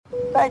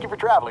Thank you for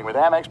traveling with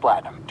Amex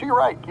Platinum. To your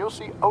right, you'll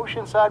see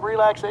oceanside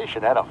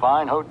relaxation at a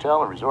fine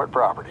hotel and resort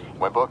property.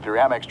 When booked through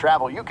Amex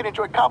Travel, you can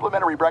enjoy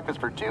complimentary breakfast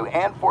for 2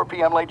 and 4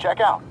 p.m. late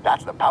checkout.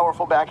 That's the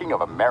powerful backing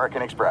of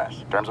American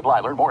Express. Terms apply.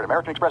 Learn more at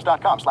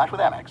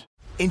americanexpress.com/withAmex.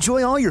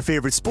 Enjoy all your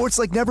favorite sports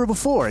like never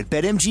before at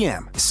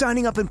BetMGM.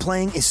 Signing up and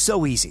playing is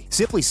so easy.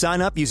 Simply sign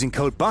up using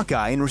code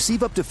Buckeye and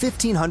receive up to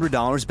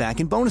 $1,500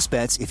 back in bonus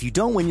bets if you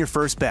don't win your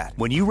first bet.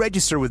 When you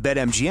register with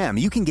BetMGM,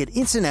 you can get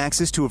instant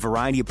access to a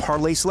variety of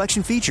parlay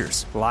selection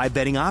features, live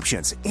betting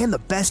options, and the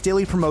best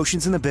daily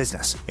promotions in the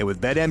business. And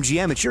with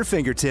BetMGM at your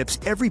fingertips,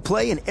 every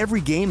play and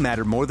every game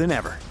matter more than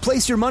ever.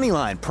 Place your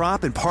moneyline,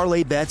 prop, and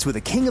parlay bets with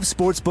the king of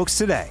sportsbooks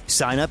today.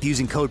 Sign up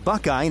using code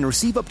Buckeye and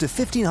receive up to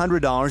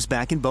 $1,500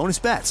 back in bonus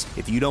bets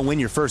if you don't win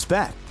your first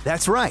bet.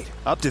 That's right,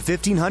 up to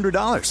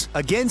 $1,500.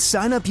 Again,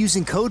 sign up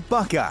using code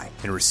Buckeye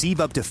and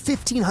receive up to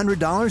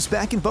 $1,500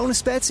 back in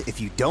bonus bets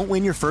if you don't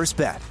win your first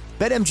bet.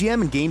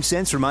 BetMGM and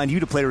GameSense remind you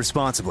to play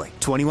responsibly.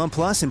 21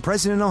 plus and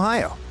present in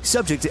Ohio.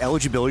 Subject to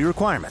eligibility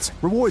requirements.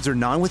 Rewards are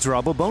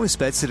non-withdrawable bonus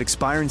bets that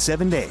expire in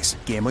 7 days.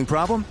 Gambling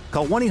problem?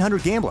 Call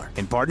 1-800-GAMBLER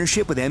in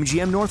partnership with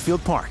MGM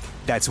Northfield Park.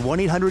 That's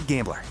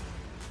 1-800-GAMBLER.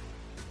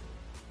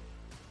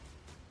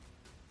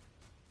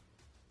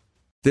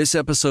 This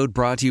episode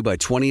brought to you by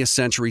 20th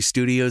Century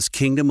Studios'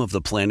 Kingdom of the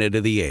Planet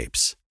of the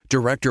Apes.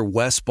 Director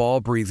Wes Ball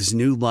breathes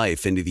new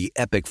life into the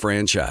epic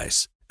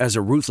franchise. As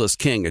a ruthless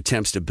king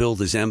attempts to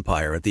build his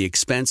empire at the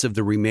expense of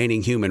the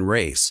remaining human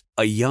race,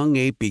 a young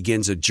ape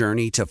begins a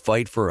journey to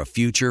fight for a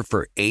future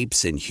for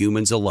apes and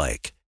humans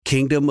alike.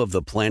 Kingdom of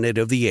the Planet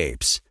of the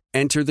Apes.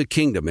 Enter the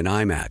kingdom in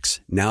IMAX,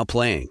 now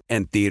playing,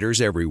 and theaters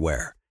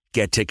everywhere.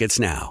 Get tickets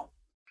now.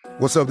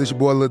 What's up, this your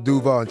boy Lil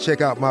Duval, and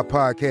check out my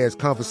podcast,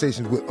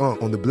 Conversations with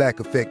Unc, on the Black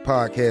Effect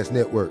Podcast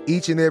Network.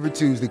 Each and every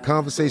Tuesday,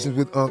 Conversations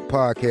with Unc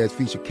podcast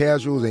feature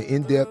casuals and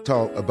in-depth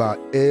talk about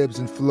ebbs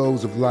and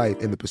flows of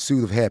life and the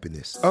pursuit of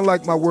happiness.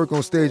 Unlike my work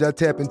on stage, I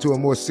tap into a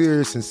more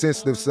serious and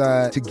sensitive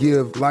side to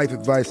give life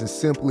advice and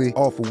simply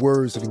offer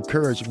words of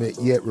encouragement,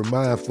 yet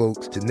remind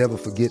folks to never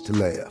forget to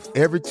laugh.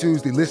 Every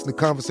Tuesday, listen to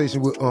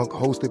Conversation with Unc,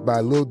 hosted by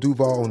Lil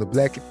Duval on the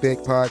Black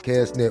Effect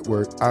Podcast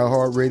Network,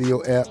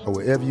 iHeartRadio app, or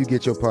wherever you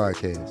get your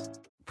podcasts.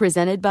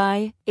 Presented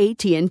by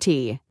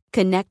AT&T.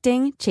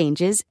 Connecting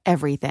changes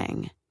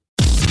everything.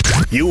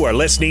 You are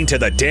listening to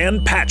The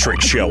Dan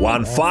Patrick Show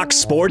on Fox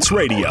Sports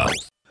Radio.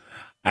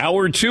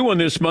 Hour 2 on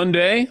this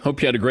Monday.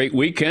 Hope you had a great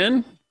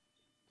weekend.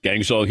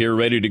 Gang's all here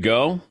ready to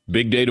go.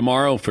 Big day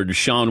tomorrow for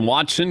Deshaun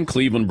Watson,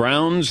 Cleveland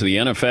Browns, the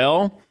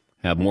NFL.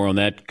 Have more on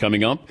that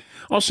coming up.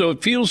 Also,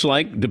 it feels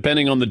like,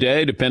 depending on the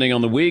day, depending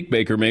on the week,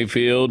 Baker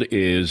Mayfield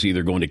is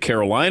either going to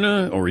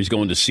Carolina or he's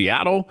going to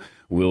Seattle.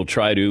 We'll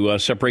try to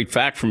separate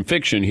fact from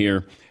fiction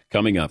here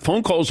coming up.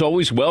 Phone calls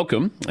always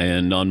welcome.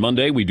 And on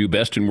Monday, we do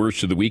best and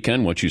worst of the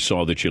weekend. What you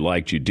saw that you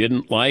liked, you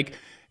didn't like.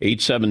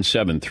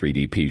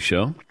 877-3DP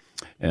show.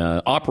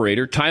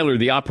 Operator, Tyler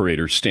the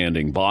operator,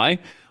 standing by.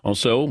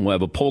 Also, we'll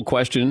have a poll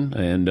question.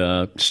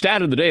 And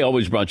stat of the day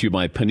always brought to you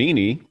by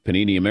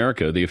Panini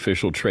America, the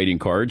official trading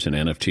cards and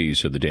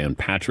NFTs of the Dan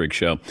Patrick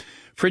Show.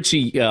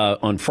 Fritzy,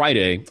 on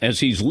Friday,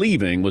 as he's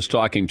leaving, was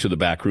talking to the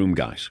backroom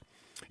guys.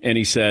 And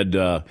he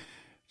said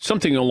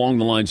something along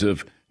the lines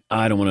of,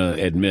 I don't want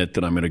to admit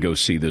that I'm going to go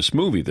see this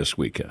movie this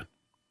weekend.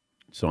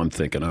 So I'm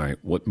thinking, all right,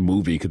 what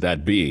movie could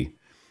that be?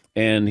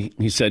 And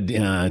he said,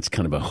 yeah, it's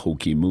kind of a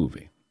hokey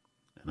movie.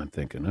 And I'm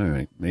thinking, all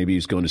right, maybe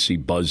he's going to see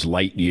Buzz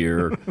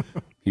Lightyear.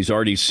 He's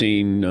already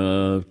seen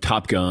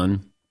Top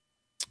Gun.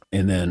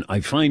 And then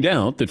I find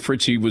out that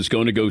Fritzy was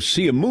going to go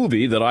see a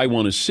movie that I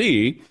want to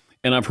see.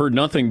 And I've heard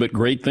nothing but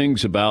great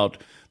things about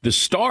the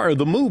star of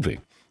the movie.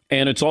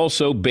 And it's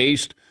also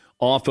based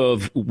off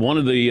of one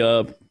of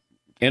the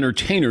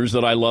entertainers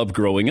that I loved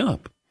growing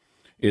up.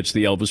 It's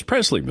the Elvis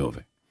Presley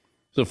movie.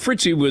 So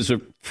Fritzy was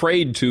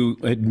afraid to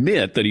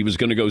admit that he was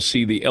going to go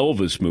see the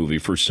Elvis movie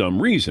for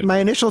some reason. My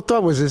initial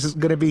thought was, is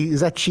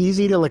that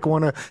cheesy to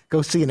want to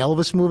go see an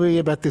Elvis movie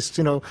about this,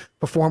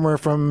 performer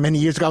from many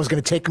years ago? I was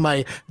going to take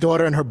my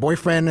daughter and her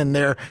boyfriend, and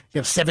they're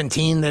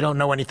 17. They don't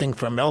know anything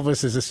from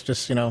Elvis. Is this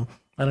just, I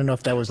don't know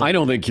if that was. I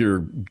don't think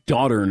your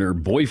daughter and her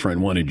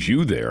boyfriend wanted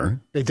you there.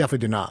 They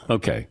definitely do not.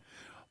 Okay.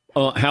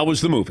 How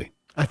was the movie?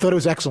 I thought it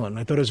was excellent.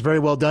 I thought it was very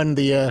well done.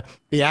 The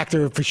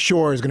actor for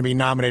sure is going to be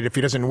nominated. If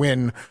he doesn't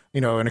win,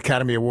 an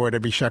Academy Award,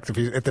 I'd be shocked if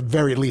he's at the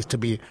very least to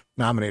be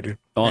nominated.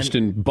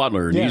 Austin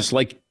Butler, and he's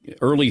like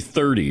early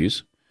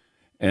 30s.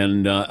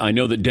 And I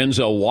know that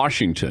Denzel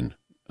Washington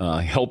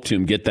helped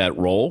him get that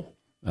role,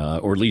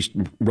 or at least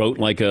wrote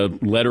like a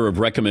letter of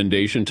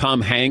recommendation.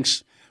 Tom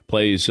Hanks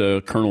plays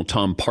Colonel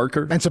Tom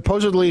Parker. And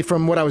supposedly,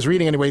 from what I was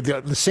reading anyway,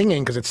 the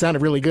singing, because it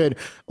sounded really good,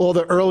 all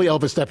the early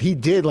Elvis stuff, he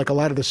did like a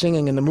lot of the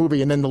singing in the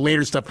movie, and then the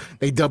later stuff,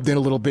 they dubbed in a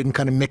little bit and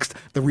kind of mixed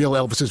the real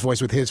Elvis's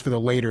voice with his for the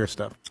later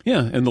stuff.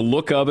 Yeah, and the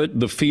look of it,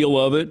 the feel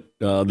of it,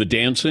 the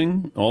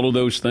dancing, all of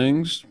those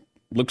things.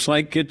 Looks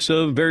like it's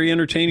a very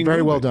entertaining Very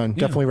movie. well done. Yeah.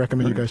 Definitely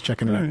recommend you guys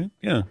checking it out. Right.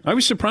 Yeah, I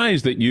was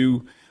surprised that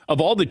you Of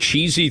all the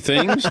cheesy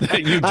things that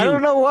you do. I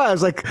don't know why. I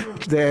was like,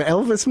 the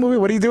Elvis movie?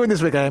 What are you doing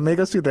this week? I make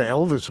us do the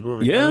Elvis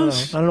movie.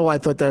 Yes. I don't know why I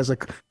thought that was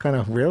like kind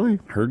of, really?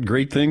 Heard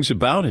great things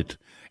about it.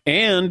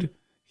 And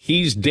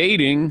he's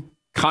dating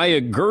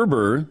Kaya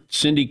Gerber,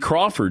 Cindy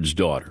Crawford's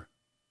daughter,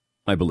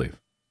 I believe.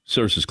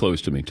 Sources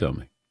close to me tell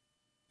me.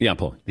 Yeah,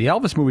 Paul. The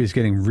Elvis movie is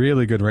getting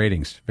really good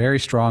ratings. Very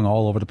strong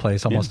all over the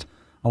place, almost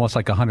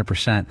like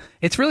 100%.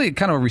 It's really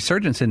kind of a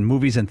resurgence in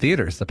movies and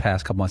theaters the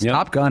past couple months. Yep.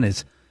 Top Gun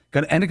is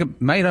going to end up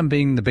might end up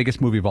being the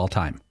biggest movie of all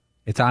time.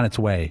 It's on its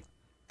way.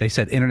 They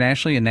said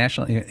internationally and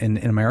nationally in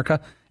America,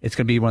 it's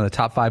going to be one of the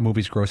top 5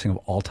 movies grossing of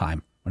all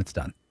time when it's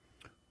done.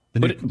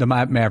 The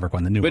Maverick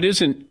one, the new one. But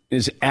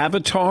is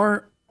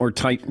Avatar or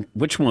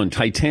which one?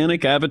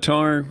 Titanic,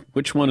 Avatar?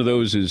 Which one of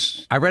those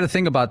is? I read a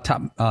thing about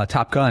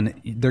Top Gun.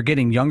 They're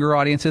getting younger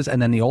audiences, and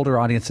then the older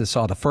audiences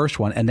saw the first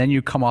one, and then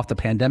you come off the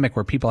pandemic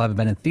where people haven't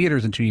been in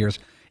theaters in 2 years.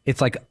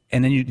 It's like,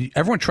 and then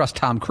everyone trusts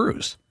Tom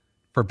Cruise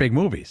for big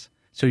movies.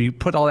 So you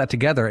put all that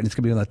together, and it's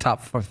going to be in the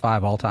top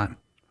 5 all time.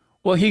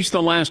 Well, he's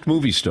the last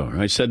movie star.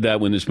 I said that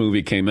when this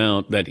movie came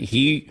out, that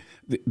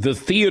the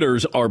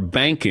theaters are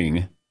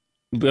banking,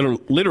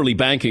 literally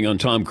banking on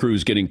Tom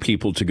Cruise getting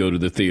people to go to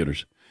the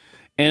theaters.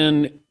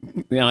 And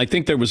I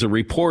think there was a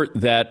report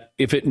that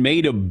if it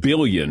made $1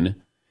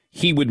 billion,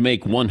 he would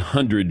make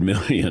 $100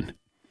 million.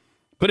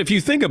 But if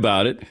you think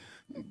about it,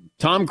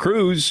 Tom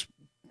Cruise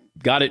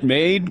got it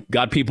made,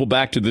 got people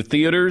back to the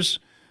theaters.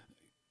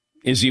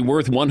 Is he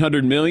worth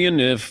 $100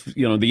 million if,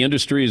 the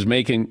industry is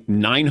making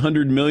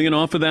 $900 million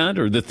off of that,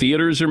 or the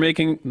theaters are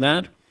making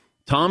that?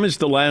 Tom is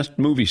the last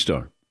movie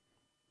star.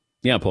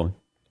 Yeah, Paul.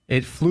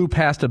 It flew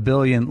past $1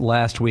 billion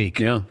last week.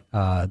 Yeah,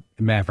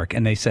 Maverick,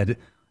 and they said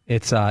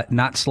it's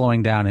not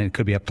slowing down, and it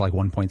could be up to like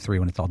 1.3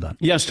 when it's all done.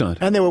 Yes, Todd.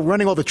 And they were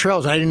running all the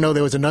trailers. I didn't know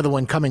there was another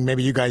one coming.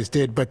 Maybe you guys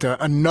did, but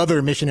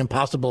another Mission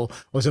Impossible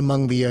was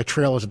among the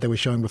trailers that they were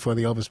showing before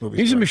the Elvis movie.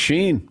 He's a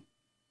machine.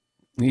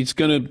 He's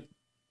going to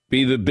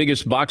be the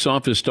biggest box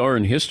office star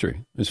in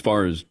history as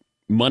far as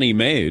money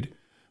made.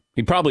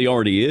 He probably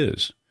already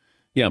is.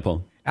 Yeah,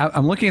 Paul.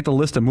 I'm looking at the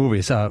list of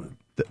movies.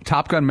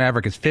 Top Gun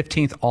Maverick is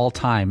 15th all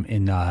time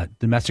in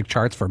domestic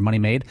charts for money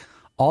made.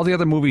 All the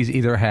other movies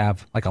either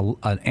have like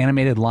an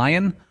animated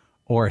lion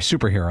or a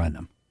superhero in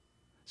them.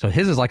 So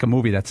his is like a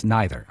movie that's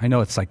neither. I know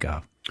it's like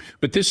a...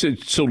 But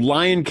so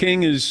Lion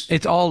King is...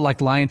 It's all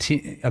like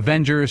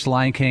Avengers,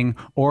 Lion King,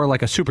 or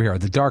like a superhero.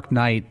 The Dark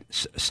Knight,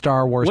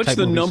 Star Wars What's type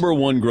the movies. number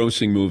one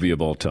grossing movie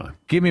of all time?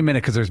 Give me a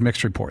minute because there's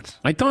mixed reports.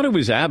 I thought it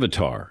was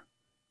Avatar.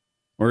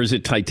 Or is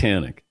it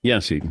Titanic?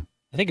 Yes, Eden.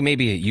 I think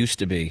maybe it used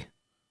to be.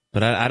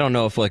 But I don't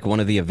know if like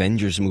one of the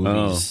Avengers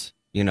movies,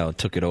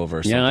 took it over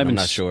or something. Yeah, I'm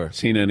not sure.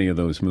 Seen any of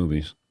those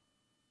movies.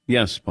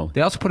 Yes, Paul.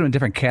 They also put them in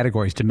different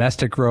categories: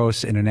 domestic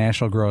gross,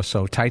 international gross.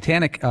 So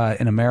Titanic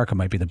in America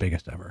might be the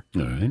biggest ever.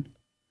 All right.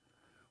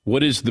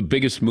 What is the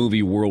biggest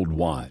movie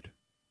worldwide?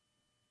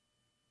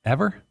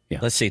 Ever? Yeah.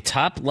 Let's see.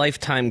 Top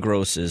lifetime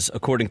grosses,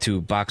 according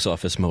to Box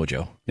Office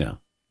Mojo. Yeah.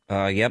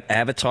 Yep.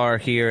 Avatar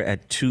here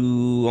at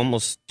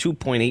almost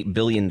 $2.8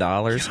 billion.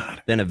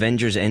 God. Then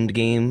Avengers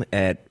Endgame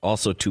at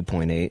also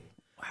 2.8.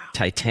 Wow.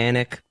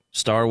 Titanic,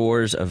 Star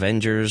Wars,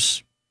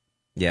 Avengers.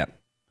 Yeah.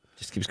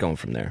 Just keeps going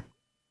from there.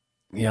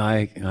 Yeah,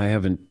 I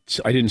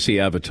didn't see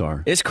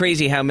Avatar. It's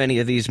crazy how many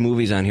of these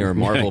movies on here are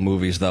Marvel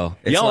movies, though.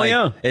 It's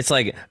It's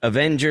like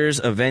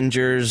Avengers,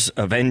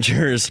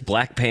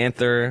 Black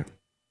Panther,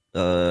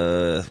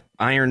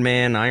 Iron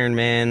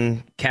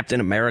Man,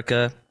 Captain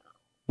America.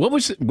 What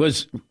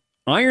was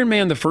Iron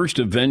Man the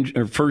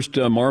first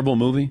Marvel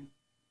movie?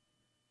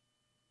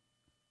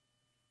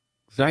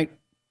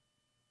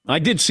 I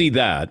did see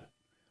that,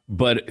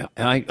 but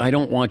I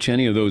don't watch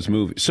any of those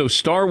movies. So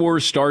Star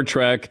Wars, Star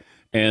Trek,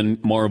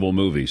 and Marvel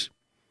movies.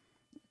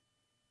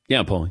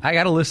 Yeah, Paul. I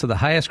got a list of the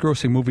highest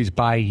grossing movies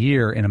by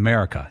year in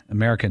America.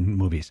 American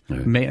movies.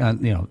 Right.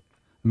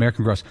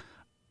 American gross.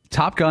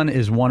 Top Gun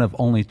is one of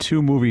only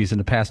 2 movies in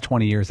the past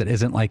 20 years that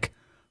isn't like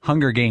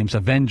Hunger Games,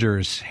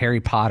 Avengers, Harry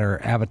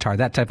Potter, Avatar,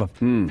 that type of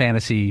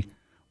fantasy.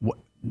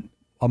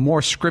 A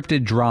more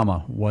scripted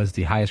drama was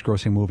the highest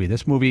grossing movie.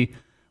 This movie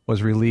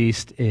was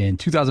released in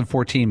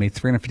 2014, made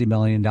 $350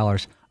 million.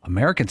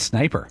 American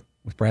Sniper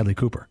with Bradley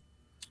Cooper.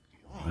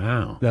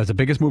 Wow. That was the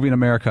biggest movie in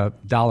America,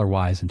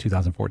 dollar-wise, in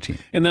 2014.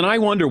 And then I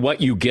wonder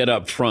what you get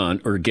up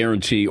front or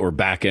guarantee or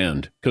back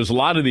end. Because a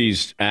lot of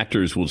these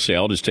actors will say,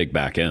 I'll just take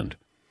back end.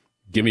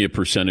 Give me a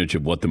percentage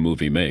of what the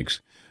movie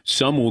makes.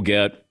 Some will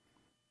get,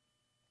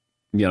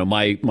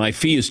 my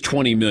fee is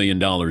 $20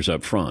 million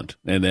up front.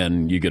 And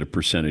then you get a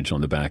percentage on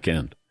the back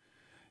end.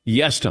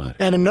 Yes, Todd.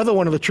 And another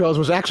one of the trailers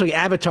was actually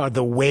Avatar,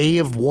 The Way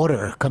of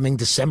Water, coming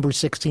December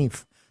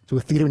 16th to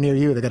a theater near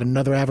you. They got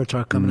another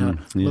Avatar coming out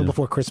a little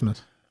before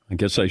Christmas. I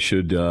guess I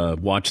should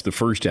watch the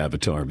first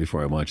Avatar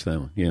before I watch that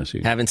one. Yes,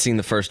 haven't seen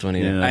the first one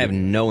either. Yeah, I have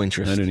no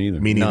interest. I didn't either.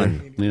 Me neither.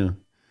 None. Yeah.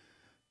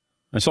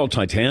 I saw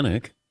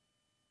Titanic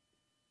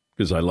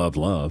because I love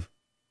love.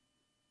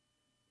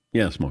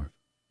 Yes, Mark.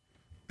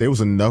 There was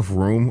enough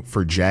room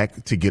for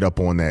Jack to get up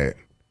on that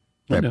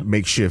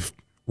makeshift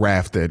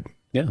raft that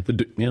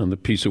the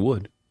piece of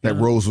wood that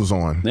Rose was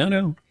on.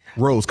 No.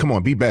 Rose, come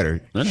on, be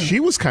better. She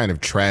was kind of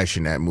trash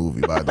in that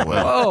movie, by the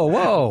way.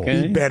 Whoa.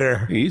 Okay. Be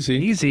better.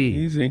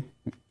 Easy.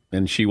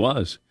 And she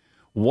was.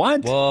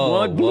 What? Whoa,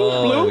 what?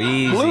 Bloop, bloop,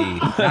 easy.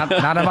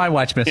 bloop. Not on my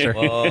watch, mister.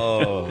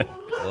 Whoa.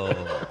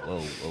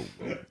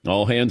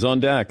 All hands on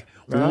deck.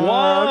 Okay.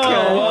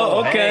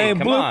 Whoa, okay. Hey,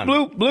 come bloop, on.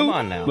 bloop, bloop. Come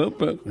on now. Bloop,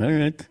 bloop. All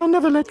right. I'll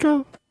never let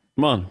go.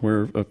 Come on.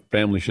 We're a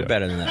family show.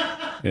 Better than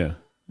that. Yeah,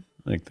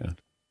 like that.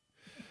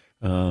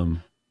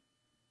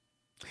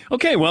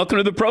 Okay, welcome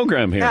to the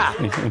program here.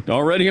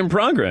 Already in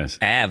progress.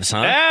 Avs,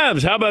 huh?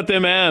 Avs, how about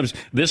them Avs?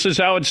 This is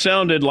how it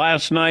sounded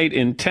last night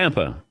in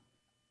Tampa.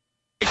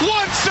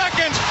 1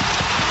 second.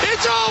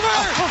 It's over.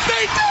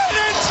 They did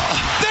it.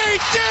 They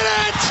did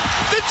it.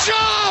 The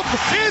job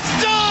is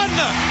done.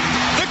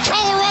 The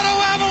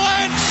Colorado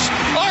Avalanche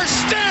are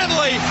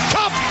Stanley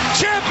Cup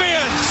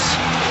champions.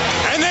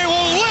 And they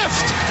will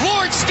lift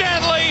Lord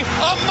Stanley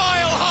a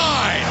mile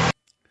high.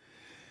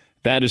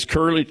 That is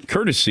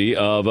courtesy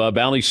of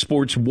Valley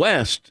Sports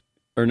West.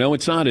 Or no,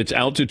 it's not. It's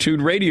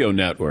Altitude Radio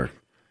Network.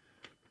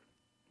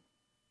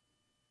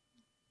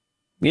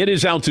 It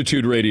is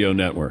Altitude Radio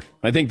Network.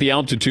 I think the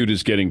altitude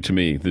is getting to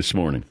me this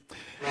morning.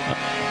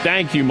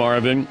 Thank you,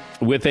 Marvin.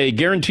 With a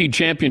guaranteed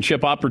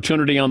championship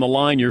opportunity on the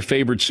line, your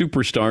favorite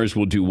superstars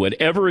will do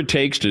whatever it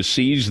takes to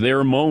seize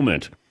their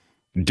moment.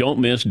 Don't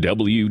miss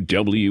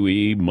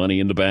WWE Money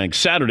in the Bank,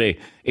 Saturday,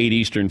 8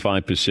 Eastern,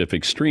 5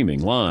 Pacific,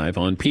 streaming live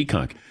on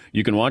Peacock.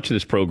 You can watch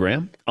this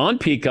program on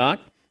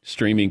Peacock,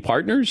 streaming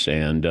partners,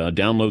 and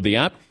download the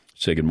app.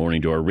 Say good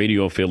morning to our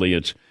radio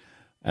affiliates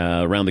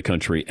around the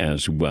country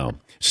as well.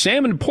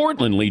 Sam in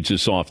Portland leads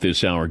us off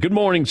this hour. Good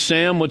morning,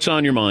 Sam. What's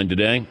on your mind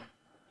today?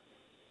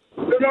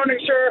 Good morning,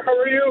 sir. How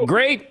are you?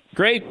 Great.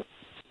 Great.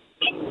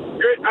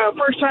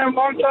 First time,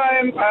 long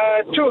time,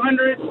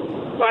 200,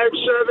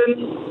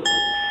 5'7".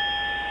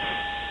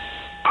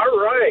 All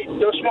right.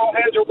 Those small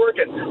hands are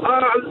working.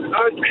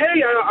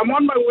 Hey, I'm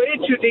on my way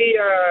to the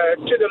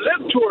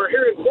Live Tour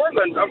here in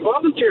Portland. I'm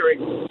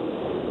volunteering.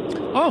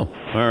 Oh,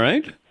 all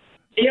right.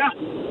 Yeah,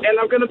 and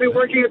I'm going to be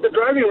working at the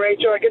driving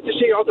range, so I get to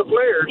see all the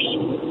players.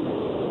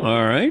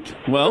 All right.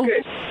 Well,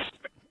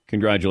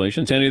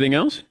 Congratulations. Anything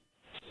else?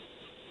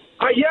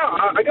 Yeah,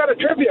 I got a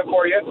trivia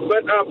for you,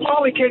 but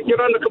Paulie can't get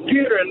on the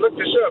computer and look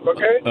this up,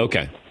 okay?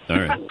 Okay. All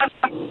right.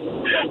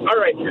 All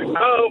right.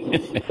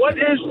 What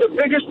is the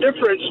biggest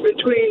difference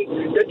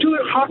between the two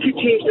hockey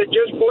teams that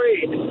just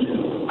played,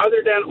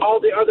 other than all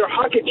the other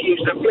hockey teams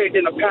that played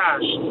in the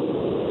past?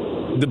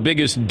 The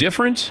biggest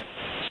difference?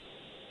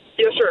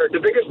 Yes, sir. The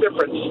biggest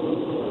difference.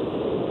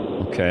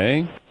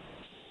 Okay.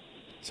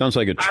 Sounds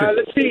like a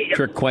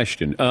trick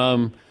question.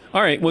 All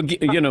right. Well,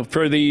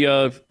 for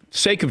the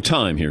sake of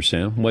time here,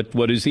 Sam,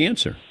 what is the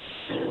answer?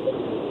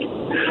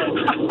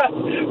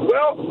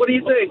 Well, what do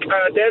you think?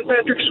 Dan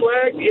Patrick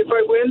swag if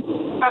I win?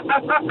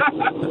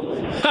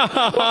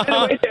 Well,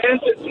 anyway, the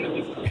answer...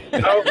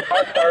 Oh,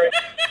 I'm sorry.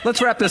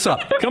 Let's wrap this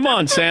up. Come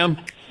on, Sam.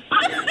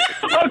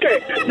 Okay,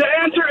 the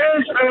answer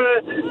is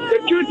the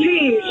two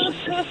teams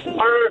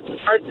are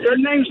their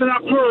names are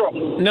not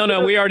plural.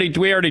 No, we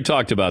already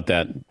talked about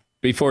that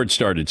before it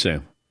started,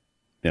 Sam.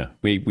 Yeah,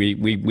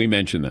 we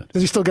mentioned that.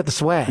 Does he still get the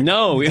swag?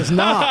 No, he does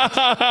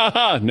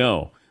not.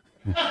 No.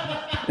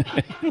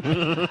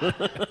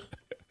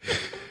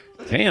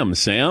 Damn,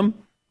 Sam.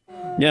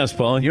 Yes,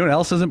 Paul. You know what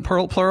else isn't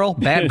plural?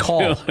 Bad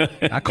call.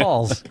 Not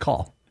calls.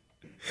 Call.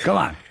 Come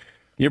on.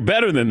 You're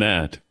better than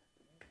that.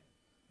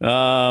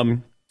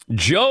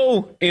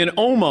 Joe in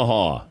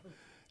Omaha.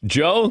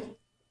 Joe,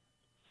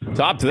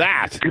 top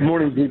that. Good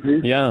morning,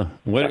 DP. Yeah.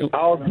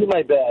 I'll do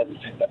my best.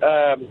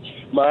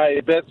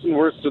 My best and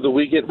worst of the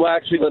weekend. Well,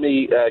 actually, let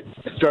me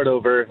start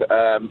over.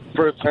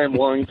 First time,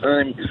 long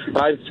time,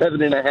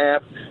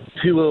 5'7.5",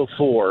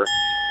 204.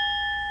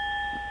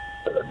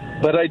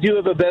 But I do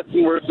have a best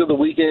and worst of the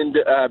weekend.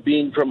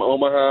 Being from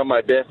Omaha,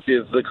 my best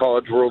is the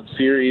College World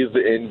Series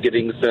and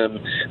getting some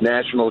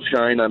national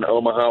shine on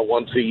Omaha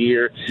once a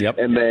year. Yep.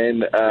 And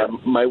then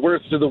my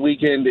worst of the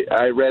weekend,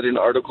 I read an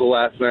article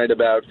last night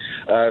about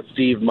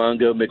Steve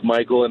Mongo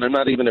McMichael, and I'm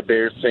not even a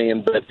Bears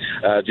fan, but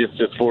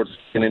just a sports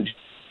fan, and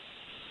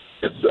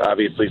it's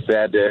obviously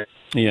sad to...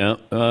 Yeah,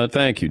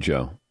 thank you,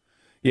 Joe.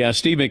 Yeah,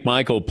 Steve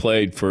McMichael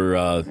played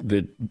for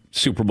the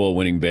Super Bowl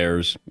winning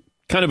Bears.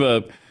 Kind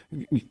of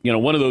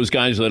one of those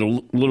guys that are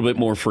a little bit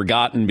more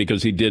forgotten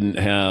because he didn't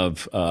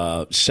have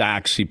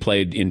sacks. He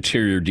played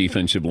interior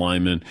defensive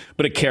lineman,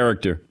 but a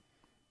character.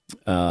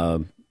 I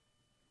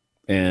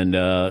went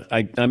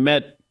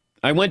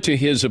to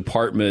his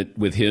apartment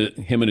with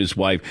him and his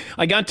wife.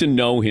 I got to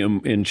know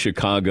him in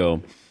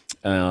Chicago,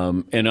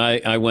 and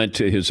I went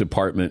to his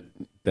apartment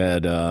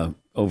that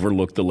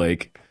overlooked the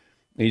lake.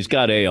 He's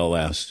got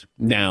ALS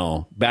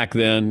now. Back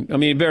then, I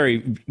mean,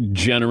 very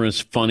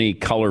generous, funny,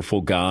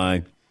 colorful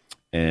guy.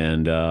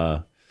 And,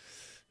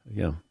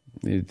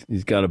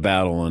 he's got a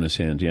battle on his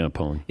hands. Yeah,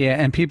 Paul.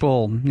 Yeah, and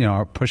people,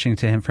 are pushing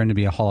to him for him to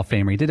be a Hall of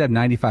Famer. He did have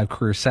 95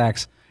 career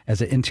sacks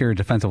as an interior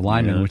defensive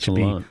lineman, which would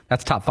be,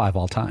 that's top 5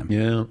 all time.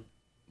 Yeah.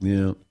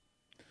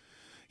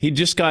 He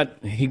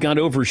got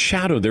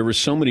overshadowed. There were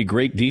so many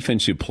great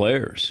defensive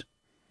players.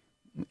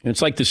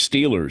 It's like the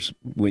Steelers.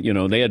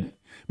 They had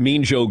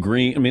Mean Joe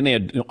Green. I mean, they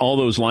had all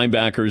those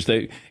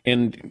linebackers.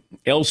 And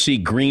L.C.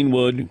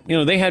 Greenwood.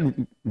 They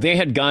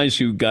had guys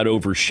who got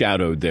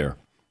overshadowed there.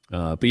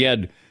 But you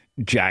had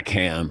Jack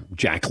Ham,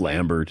 Jack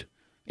Lambert,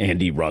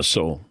 Andy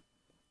Russell,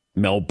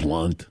 Mel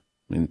Blount.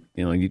 And,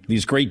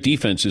 these great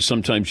defenses,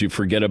 sometimes you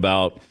forget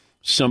about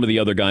some of the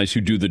other guys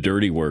who do the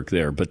dirty work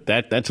there. But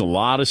that's a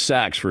lot of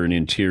sacks for an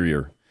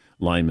interior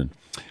lineman.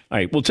 All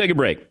right, we'll take a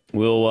break.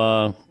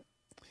 We'll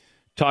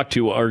talk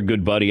to our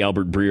good buddy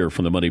Albert Breer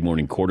from the Monday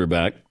Morning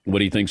Quarterback.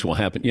 What he thinks will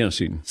happen.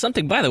 Yes, Eden.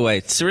 Something, by the way,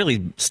 it's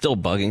really still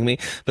bugging me,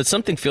 but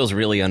something feels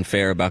really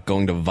unfair about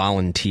going to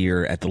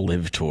volunteer at the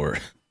Live Tour.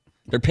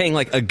 They're paying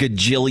like $1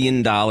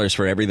 gajillion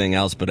for everything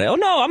else, but oh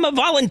no, I'm a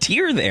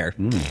volunteer there.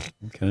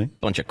 Okay.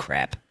 Bunch of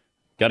crap.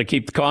 Got to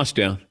keep the cost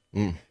down.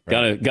 Right.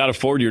 Got to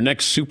afford your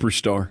next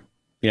superstar.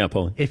 Yeah,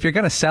 Paulie. If you're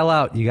going to sell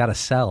out, you got to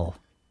sell.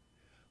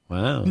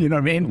 Wow. You know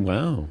what I mean?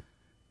 Wow.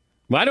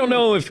 Well, I don't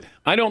know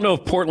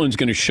if Portland's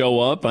going to show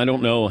up. I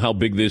don't know how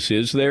big this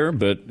is there,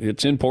 but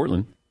it's in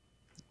Portland.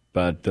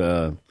 But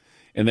and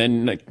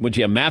then what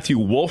you have? Matthew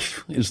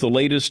Wolf is the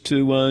latest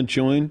to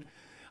join.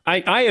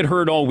 I had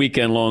heard all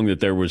weekend long that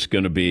there was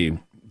going to be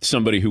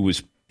somebody who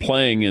was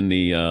playing in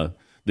the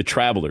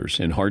Travelers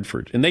in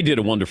Hartford, and they did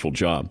a wonderful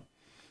job.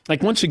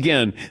 Like, once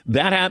again,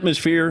 that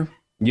atmosphere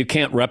you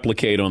can't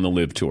replicate on the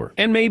Live Tour.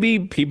 And maybe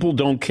people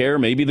don't care.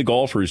 Maybe the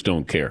golfers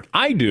don't care.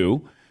 I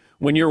do.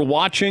 When you're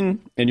watching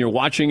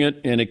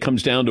it and it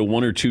comes down to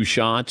one or two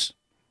shots,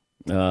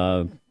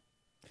 Live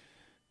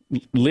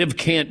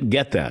can't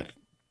get that.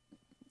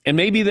 And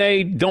maybe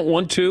they don't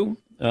want to,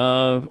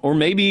 or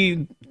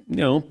maybe,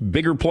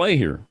 bigger play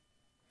here.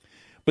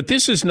 But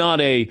this is not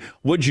a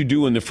what'd you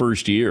do in the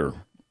first year.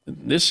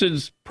 This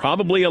is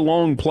probably a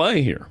long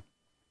play here.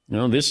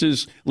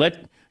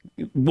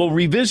 We'll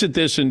revisit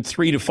this in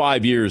 3 to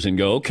 5 years and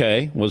go,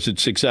 okay, was it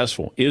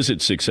successful? Is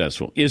it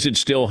successful? Is it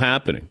still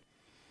happening?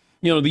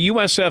 The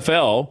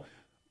USFL,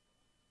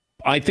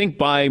 I think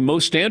by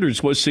most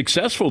standards, was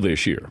successful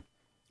this year.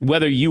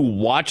 Whether you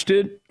watched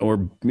it or,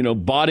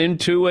 bought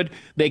into it,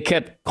 they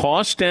kept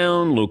costs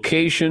down,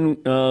 location,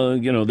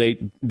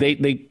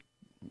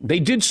 they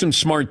did some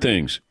smart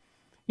things.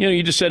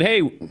 You just said,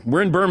 hey,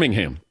 we're in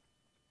Birmingham.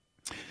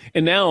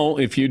 And now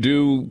if you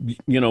do,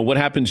 what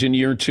happens in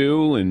year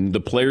 2 and the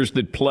players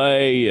that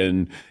play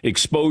and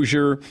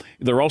exposure,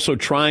 they're also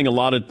trying a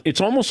lot of, it's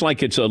almost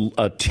like it's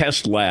a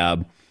test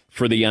lab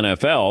for the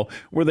NFL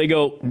where they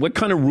go, what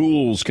kind of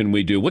rules can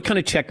we do? What kind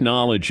of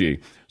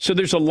technology? So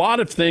there's a lot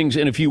of things.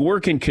 And if you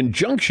work in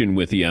conjunction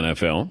with the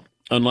NFL,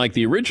 unlike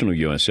the original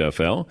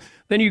USFL,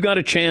 then you got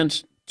a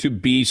chance to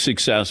be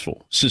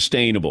successful,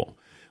 sustainable.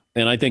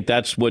 And I think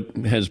that's what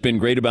has been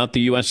great about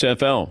the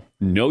USFL.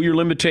 Know your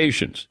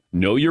limitations.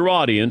 Know your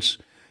audience.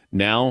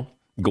 Now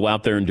go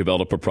out there and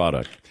develop a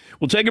product.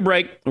 We'll take a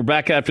break. We're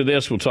back after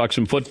this. We'll talk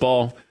some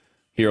football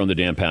here on the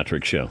Dan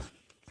Patrick Show.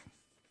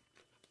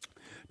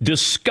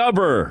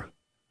 Discover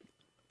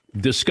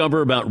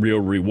about real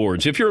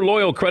rewards. If you're a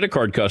loyal credit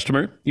card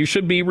customer, you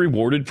should be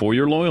rewarded for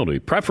your loyalty,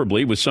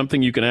 preferably with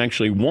something you can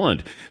actually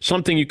want,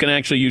 something you can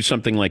actually use,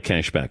 something like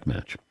Cashback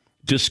Match.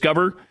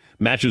 Discover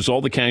matches all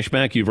the cash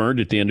back you've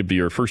earned at the end of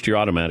your first year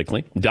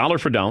automatically, dollar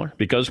for dollar,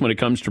 because when it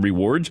comes to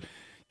rewards,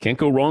 can't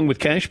go wrong with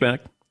cash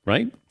back,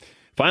 right?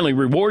 Finally,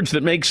 rewards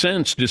that make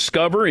sense.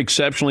 Discover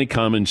exceptionally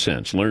common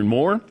sense. Learn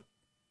more.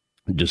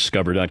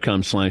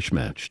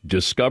 Discover.com/match.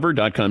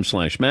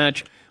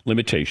 Discover.com/match.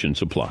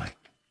 Limitations apply.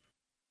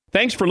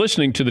 Thanks for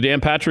listening to the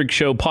Dan Patrick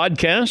Show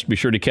podcast. Be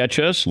sure to catch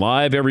us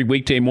live every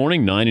weekday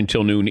morning, 9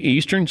 until noon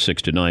Eastern,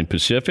 6 to 9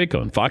 Pacific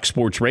on Fox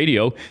Sports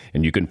Radio.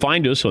 And you can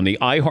find us on the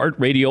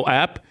iHeartRadio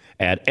app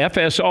at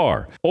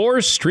FSR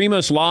or stream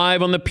us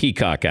live on the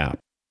Peacock app.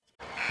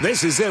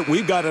 This is it.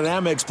 We've got an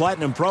Amex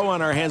Platinum Pro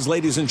on our hands,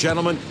 ladies and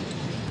gentlemen.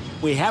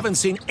 We haven't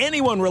seen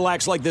anyone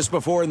relax like this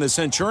before in the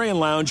Centurion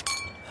Lounge.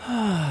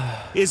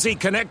 Is he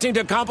connecting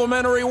to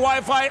complimentary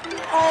Wi-Fi?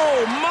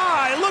 Oh,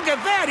 my. Look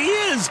at that. He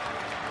is.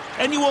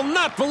 And you will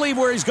not believe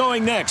where he's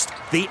going next.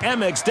 The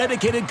Amex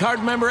dedicated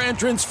card member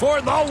entrance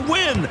for the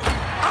win.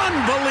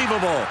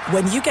 Unbelievable.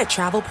 When you get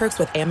travel perks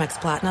with Amex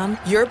Platinum,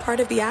 you're part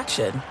of the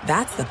action.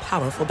 That's the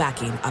powerful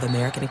backing of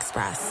American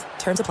Express.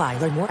 Terms apply.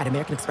 Learn more at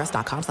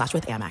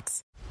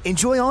americanexpress.com/withAmex.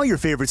 Enjoy all your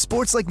favorite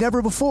sports like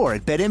never before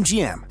at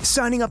BetMGM.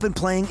 Signing up and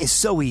playing is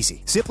so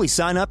easy. Simply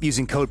sign up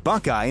using code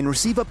Buckeye and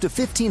receive up to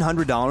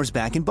 $1,500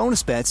 back in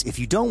bonus bets if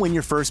you don't win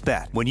your first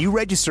bet. When you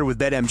register with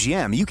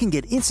BetMGM, you can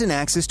get instant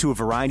access to a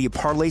variety of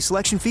parlay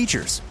selection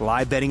features,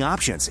 live betting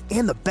options,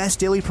 and the best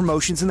daily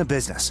promotions in the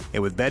business.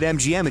 And with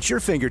BetMGM at your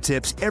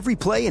fingertips, every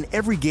play and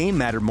every game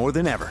matter more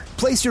than ever.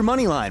 Place your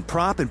moneyline,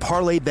 prop, and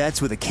parlay bets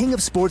with the king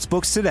of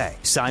sportsbooks today.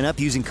 Sign up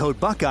using code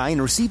Buckeye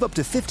and receive up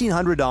to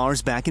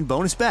 $1,500 back in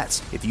bonus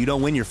bets if you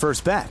don't win your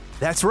first bet.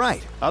 That's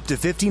right, up to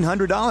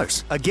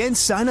 $1,500. Again,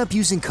 sign up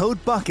using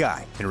code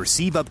Buckeye and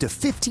receive up to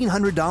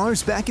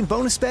 $1,500 back in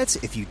bonus bets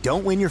if you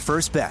don't win your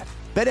first bet.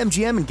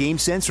 BetMGM and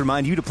GameSense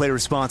remind you to play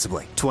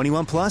responsibly.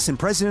 21 plus and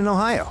present in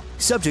Ohio.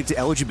 Subject to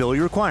eligibility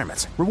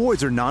requirements.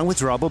 Rewards are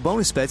non-withdrawable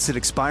bonus bets that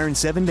expire in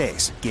 7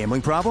 days.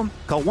 Gambling problem?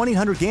 Call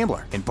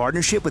 1-800-GAMBLER in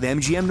partnership with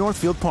MGM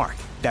Northfield Park.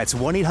 That's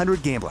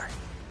 1-800-GAMBLER.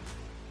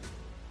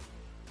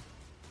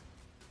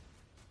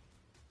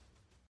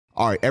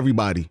 All right,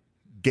 everybody,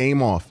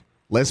 game off.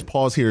 Let's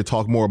pause here to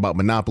talk more about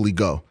Monopoly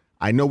Go.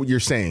 I know what you're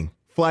saying.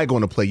 Flag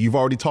on the play. You've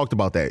already talked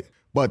about that.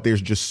 But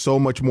there's just so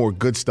much more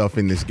good stuff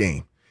in this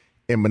game.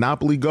 In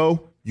Monopoly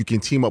Go, you can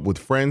team up with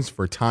friends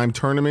for timed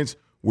tournaments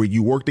where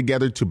you work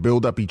together to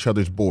build up each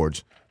other's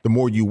boards. The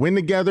more you win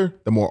together,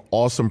 the more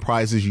awesome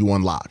prizes you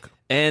unlock.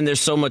 And there's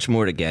so much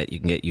more to get. You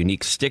can get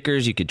unique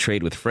stickers. You could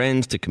trade with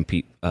friends to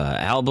compete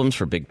albums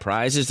for big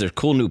prizes. There's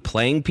cool new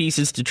playing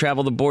pieces to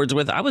travel the boards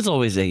with. I was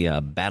always a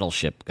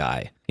battleship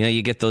guy. You know,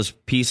 you get those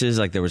pieces,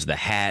 like there was the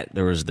hat,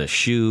 there was the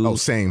shoe. Oh,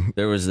 same.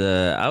 I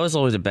was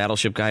always a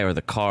battleship guy, or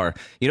the car.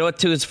 You know what,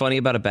 too, is funny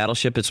about a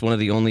battleship? It's one of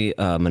the only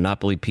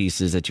Monopoly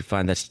pieces that you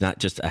find that's not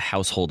just a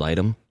household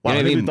item. Wow, You know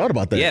I what never even thought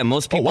about that. Yeah,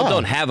 most people wow.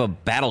 don't have a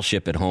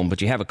battleship at home,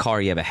 but you have a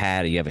car, you have a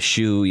hat, you have a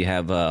shoe, you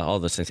have all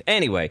those things.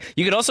 Anyway,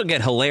 you could also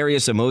get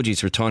hilarious emojis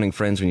for taunting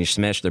friends when you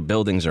smash their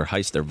buildings or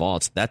heist their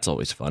vaults. That's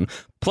always fun.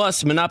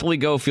 Plus, Monopoly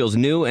Go feels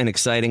new and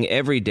exciting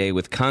every day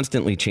with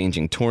constantly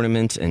changing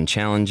tournaments and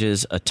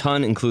challenges. A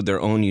ton include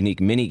their own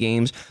unique mini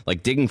games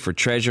like digging for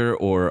treasure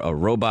or a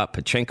robot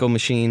Pachinko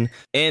machine.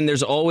 And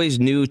there's always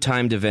new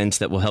timed events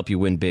that will help you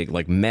win big,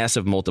 like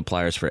massive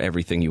multipliers for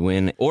everything you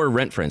win or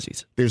rent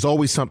frenzies. There's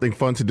always something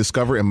fun to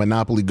discover in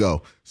Monopoly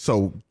Go.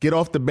 So get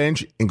off the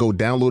bench and go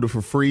download it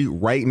for free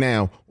right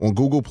now on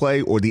Google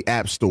Play or the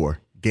App Store.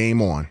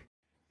 Game on.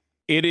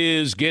 It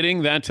is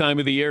getting that time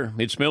of the year.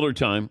 It's Miller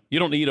time. You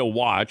don't need a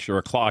watch or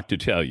a clock to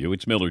tell you.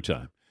 It's Miller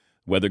time.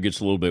 Weather gets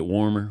a little bit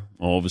warmer.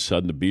 All of a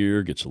sudden, the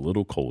beer gets a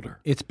little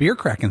colder. It's beer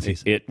cracking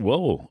season.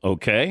 Whoa,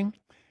 okay.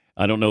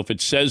 I don't know if it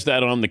says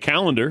that on the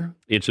calendar.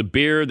 It's a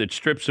beer that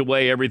strips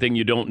away everything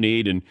you don't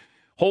need and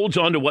holds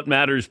on to what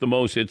matters the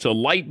most. It's a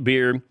light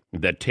beer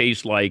that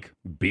tastes like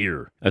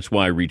beer. That's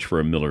why I reach for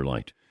a Miller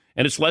Lite.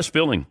 And it's less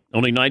filling,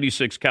 only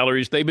 96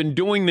 calories. They've been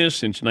doing this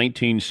since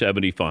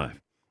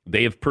 1975.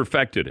 They have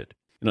perfected it.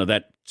 You know,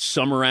 that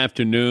summer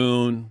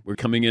afternoon, we're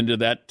coming into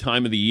that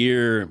time of the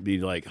year, be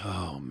like,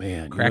 oh,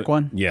 man. Crack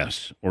one?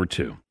 Yes, or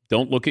two.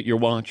 Don't look at your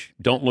watch.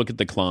 Don't look at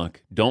the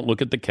clock. Don't look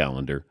at the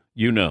calendar.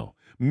 You know.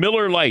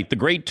 Miller Lite, the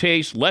great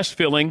taste, less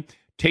filling,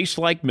 tastes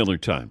like Miller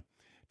time.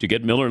 To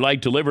get Miller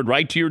Lite delivered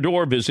right to your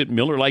door, visit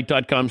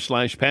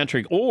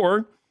MillerLite.com/Patrick,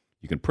 or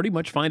you can pretty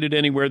much find it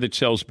anywhere that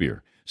sells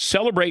beer.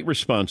 Celebrate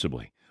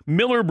responsibly.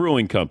 Miller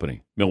Brewing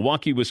Company,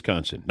 Milwaukee,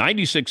 Wisconsin.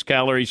 96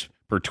 calories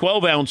per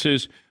 12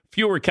 ounces.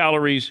 Fewer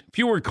calories,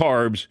 fewer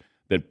carbs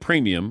than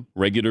premium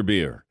regular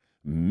beer.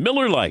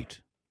 Miller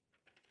Lite.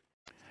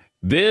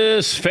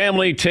 This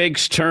family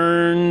takes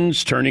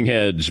turns turning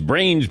heads.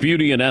 Brains,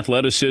 beauty, and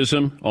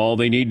athleticism. All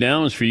they need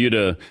now is for you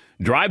to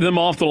drive them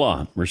off the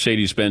lot.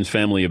 Mercedes-Benz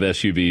family of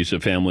SUVs, a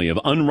family of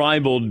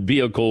unrivaled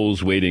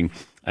vehicles waiting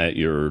at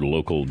your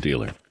local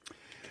dealer.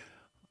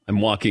 I'm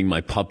walking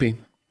my puppy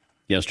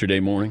yesterday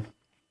morning.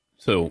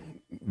 So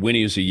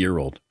Winnie is a year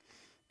old.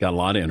 Got a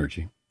lot of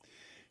energy.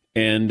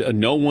 And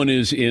no one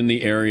is in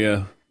the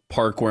area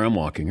park where I'm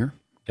walking her.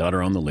 Got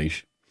her on the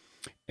leash.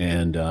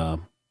 And all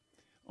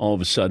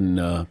of a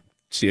sudden,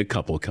 see a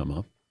couple come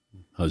up,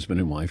 husband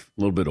and wife, a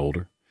little bit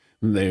older.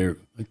 And they're,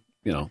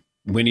 you know,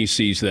 Winnie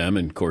sees them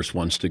and, of course,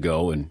 wants to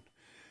go and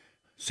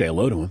say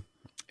hello to him.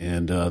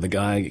 And the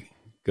guy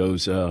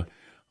goes,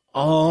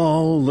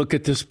 oh, look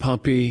at this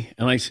puppy.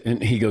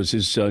 And he goes,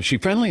 is she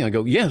friendly? I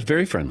go, yes,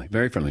 very friendly,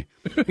 very friendly.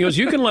 He goes,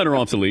 you can let her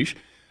off the leash.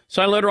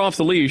 So I let her off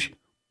the leash.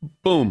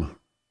 Boom.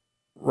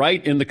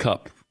 Right in the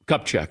cup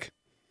check.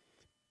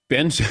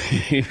 Bends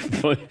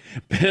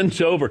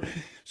over.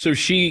 So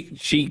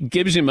she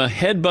gives him a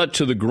headbutt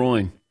to the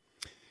groin,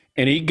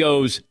 and he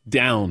goes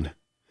down.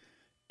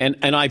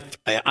 And I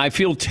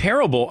feel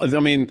terrible. I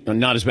mean,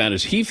 not as bad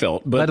as he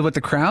felt, but led with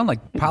the crown,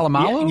 like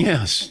Palomalo?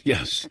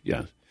 Yes.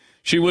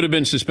 She would have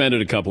been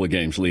suspended a couple of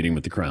games leading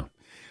with the crown.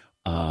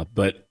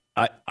 But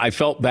I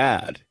felt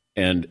bad,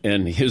 and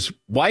his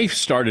wife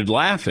started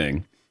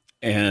laughing,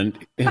 and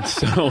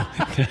so.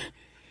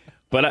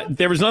 But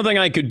there was nothing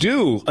I could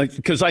do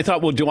because I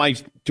thought, well, do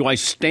I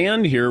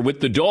stand here with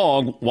the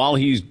dog while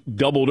he's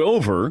doubled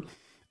over,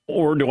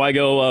 or do I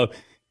go,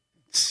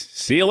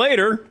 see you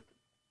later?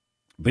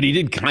 But he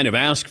did kind of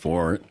ask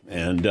for it,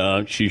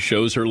 and she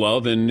shows her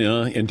love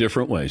in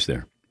different ways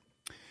there.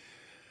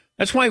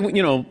 That's why,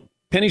 you know,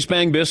 Penny's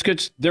Bang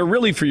Biscuits, they're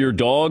really for your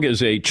dog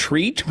as a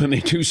treat when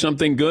they do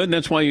something good. And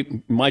that's why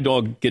my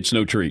dog gets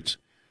no treats.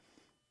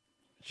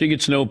 She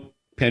gets no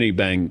Penny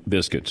Bang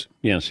Biscuits.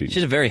 Yes, she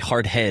has a very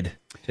hard head,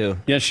 too.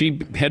 Yeah, she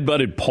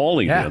headbutted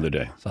Paulie the other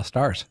day. Saw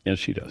stars. Yes,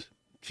 she does.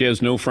 She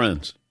has no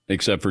friends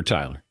except for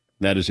Tyler.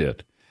 That is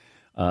it.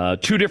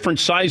 2 different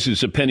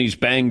sizes of Penny's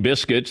Bang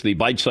Biscuits, the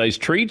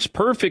bite-sized treats,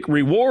 perfect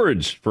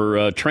rewards for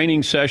a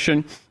training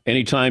session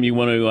anytime you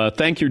want to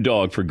thank your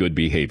dog for good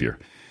behavior.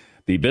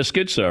 The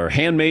biscuits are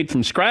handmade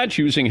from scratch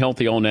using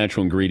healthy,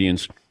 all-natural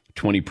ingredients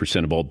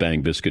 20% of all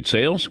Bang Biscuit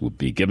sales will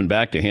be given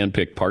back to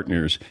hand-picked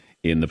partners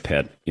in the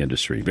pet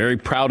industry. Very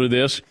proud of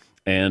this.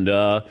 And,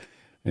 I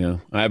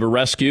have a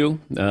rescue.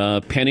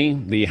 Penny,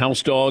 the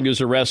house dog, is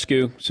a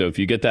rescue. So if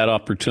you get that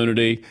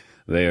opportunity,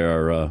 they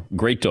are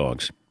great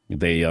dogs.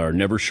 They are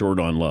never short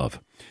on love.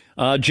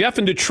 Jeff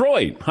in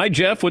Detroit. Hi,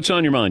 Jeff. What's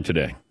on your mind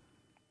today?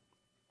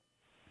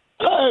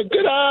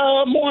 Good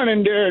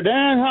morning there,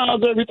 Dan.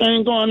 How's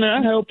everything going there?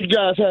 I hope you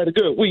guys had a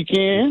good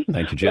weekend.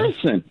 Thank you, Jeff.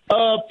 Listen,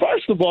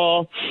 first of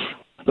all,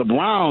 the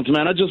Browns,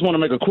 man, I just want to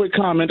make a quick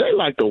comment. They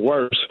like the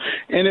worst.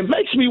 And it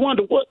makes me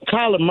wonder what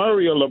Kyler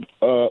Murray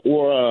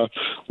or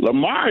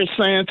Lamar is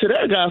saying to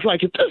their guys.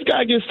 Like, if this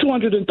guy gets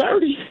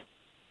 230,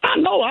 I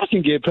know I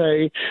can get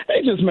paid.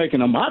 They just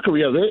making a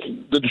mockery of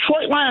it. The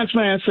Detroit Lions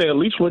fans say at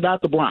least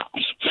without the Browns.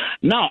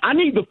 Now, I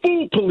need the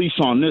food police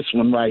on this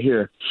one right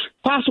here.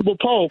 Possible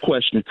poll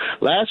question.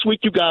 Last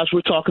week you guys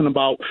were talking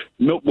about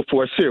milk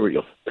before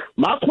cereal.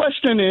 My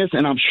question is,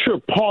 and I'm sure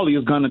Paulie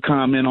is going to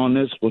comment on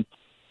this one,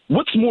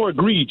 what's more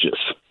egregious?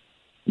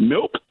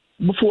 Milk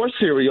before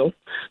cereal,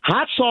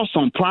 hot sauce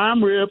on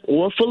prime rib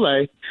or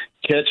filet,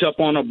 ketchup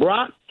on a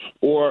brat,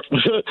 or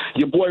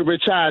your boy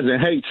Rich Eisen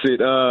hates it,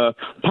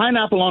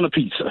 pineapple on a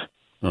pizza.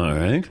 All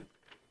right.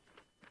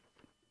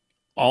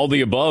 All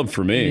the above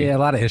for me. Yeah, a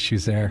lot of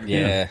issues there.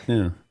 Yeah.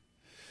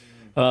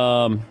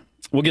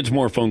 We'll get to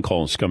more phone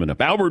calls coming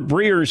up. Albert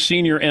Breer,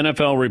 senior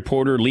NFL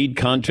reporter, lead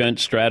content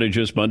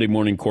strategist, Monday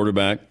morning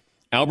quarterback.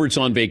 Albert's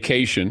on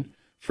vacation.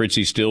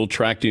 Fritzy still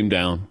tracked him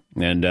down.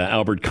 And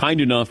Albert,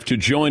 kind enough to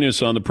join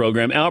us on the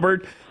program.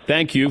 Albert,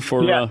 thank you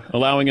for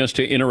allowing us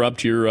to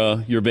interrupt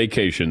your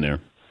vacation there.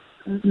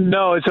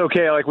 No, it's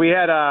okay. Like we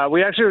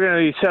actually were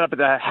going to be set up at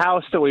the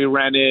house that we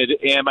rented,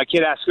 and my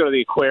kid asked to go to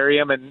the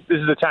aquarium, and this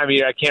is the time of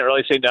year I can't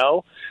really say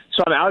no.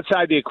 So I'm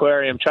outside the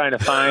aquarium trying to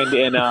find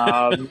an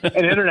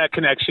internet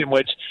connection,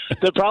 which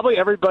probably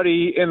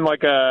everybody in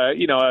like a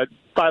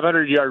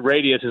 500-yard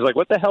radius is like,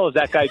 what the hell is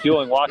that guy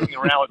doing walking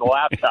around with a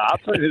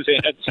laptop in his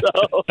hand?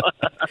 So,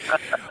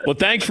 well,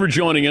 thanks for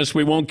joining us.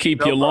 We won't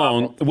keep you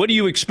long. What do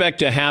you expect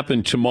to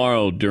happen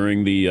tomorrow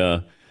during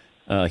the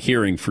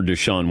hearing for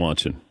Deshaun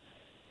Watson?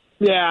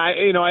 Yeah,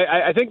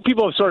 I think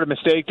people have sort of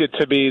mistaked it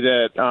to be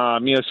that,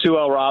 Sue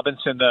L.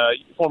 Robinson, the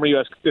former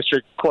U.S.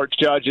 District Court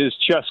judge, is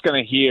just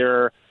going to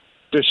hear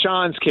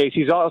Deshaun's case.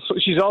 She's also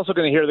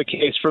going to hear the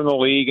case from the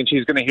league, and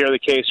she's going to hear the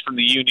case from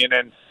the union.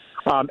 And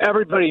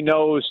everybody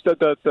knows that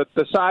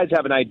the sides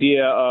have an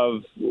idea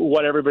of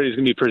what everybody's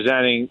going to be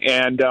presenting.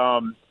 And,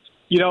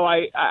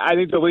 I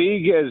think the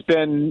league has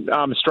been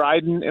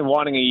strident in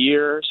wanting a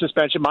year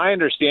suspension. My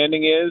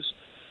understanding is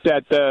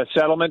that the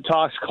settlement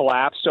talks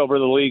collapsed over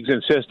the league's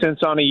insistence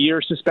on a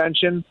year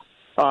suspension.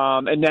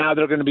 And now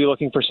they're going to be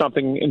looking for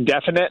something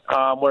indefinite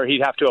where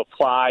he'd have to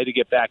apply to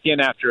get back in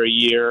after a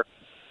year.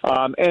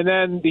 And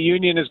then the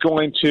union is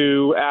going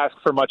to ask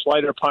for much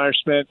lighter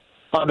punishment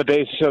on the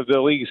basis of the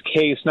league's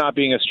case not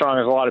being as strong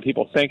as a lot of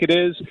people think it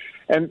is.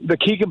 And the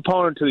key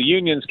component to the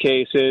union's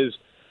case is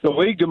the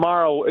league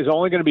tomorrow is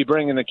only going to be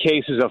bringing the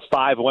cases of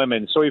 5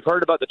 women. So we've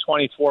heard about the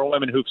 24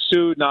 women who've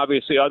sued and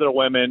obviously other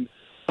women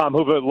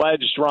who've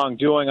alleged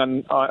wrongdoing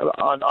on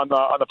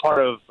the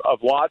part of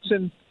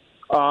Watson.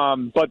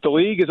 But the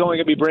league is only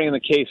going to be bringing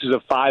the cases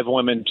of 5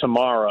 women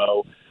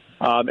tomorrow.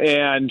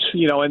 And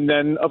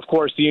then, of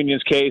course, the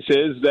union's case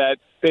is that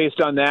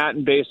based on that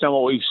and based on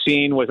what we've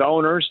seen with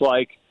owners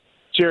like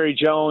Jerry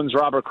Jones,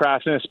 Robert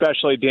Kraft, and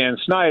especially Dan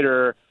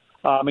Snyder,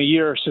 a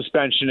year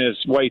suspension is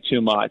way too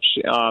much.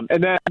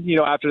 And then,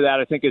 after that,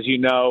 I think, as you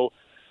know,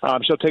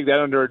 she'll take that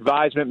under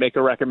advisement, make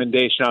a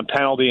recommendation on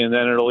penalty, and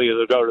then it'll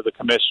either go to the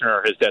commissioner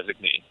or his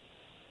designee.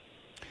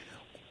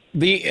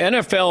 The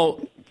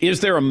NFL,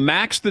 is there a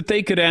max that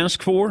they could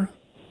ask for?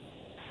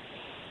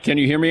 Can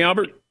you hear me,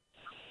 Albert?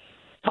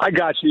 I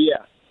got you,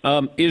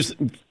 yeah.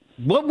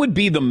 What would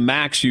be the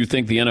max you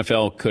think the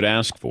NFL could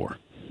ask for?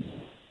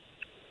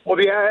 Well,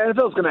 the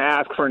NFL is going to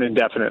ask for an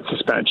indefinite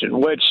suspension,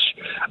 which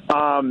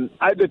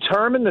the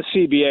term in the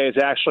CBA is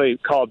actually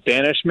called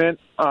banishment,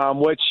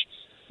 which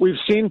we've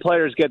seen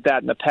players get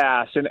that in the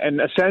past.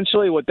 And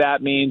essentially what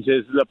that means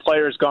is the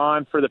player's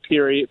gone for a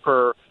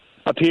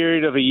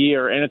period of a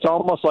year, and it's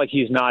almost like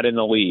he's not in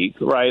the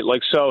league, right?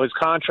 Like, so his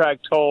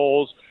contract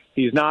tolls,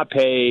 he's not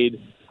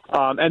paid.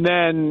 And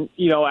then,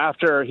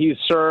 after he's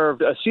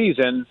served a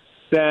season,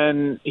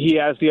 then he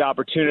has the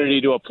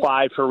opportunity to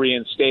apply for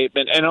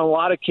reinstatement. And in a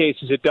lot of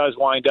cases, it does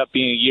wind up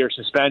being a year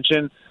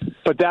suspension,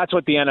 but that's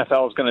what the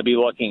NFL is going to be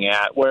looking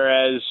at.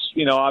 Whereas,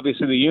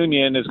 obviously the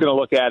union is going to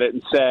look at it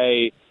and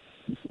say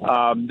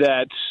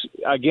that,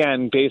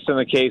 again, based on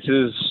the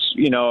cases,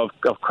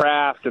 of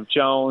Kraft, of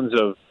Jones,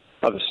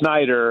 of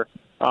Snyder,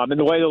 and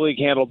the way the league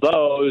handled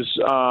those,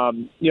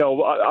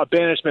 a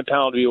banishment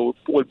penalty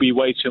would be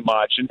way too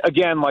much. And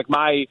again, like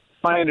my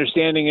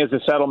understanding is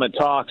the settlement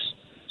talks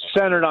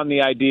centered on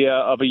the idea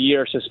of a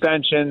year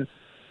suspension.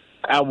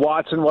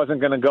 Watson wasn't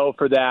going to go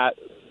for that.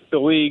 The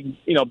league,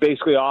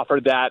 basically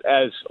offered that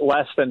as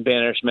less than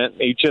banishment.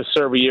 You just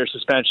serve a year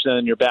suspension and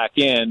then you're back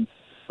in.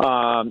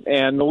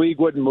 And the league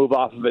wouldn't move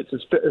off of its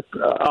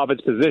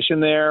position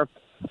there.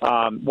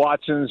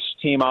 Watson's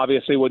team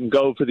obviously wouldn't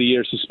go for the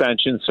year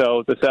suspension,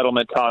 so the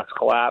settlement talks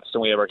collapsed,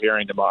 and we have our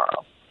hearing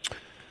tomorrow.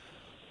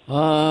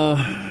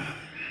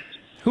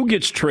 Who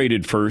gets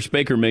traded first,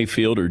 Baker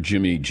Mayfield or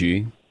Jimmy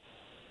G?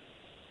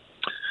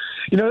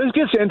 This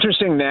gets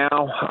interesting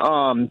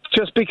now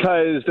just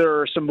because there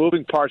are some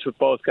moving parts with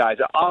both guys.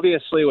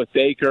 Obviously, with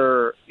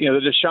Baker, the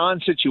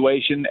Deshaun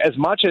situation, as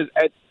much as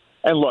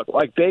and look,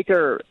 like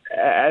Baker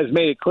has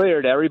made it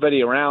clear to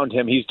everybody around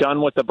him, he's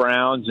done with the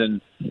Browns, and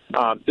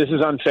this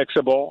is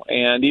unfixable.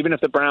 And even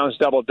if the Browns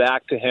double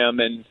back to him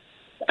and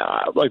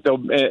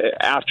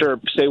after,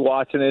 say,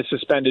 Watson is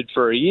suspended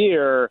for a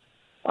year,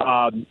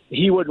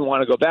 he wouldn't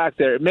want to go back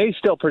there. It may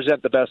still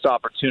present the best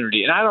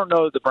opportunity. And I don't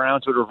know that the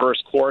Browns would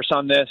reverse course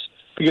on this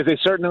because they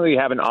certainly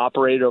haven't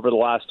operated over the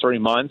last 3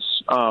 months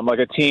like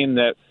a team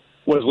that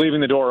was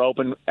leaving the door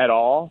open at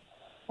all.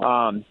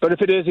 But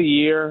if it is a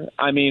year,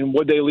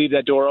 would they leave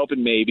that door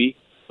open? Maybe.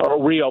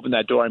 Or reopen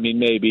that door,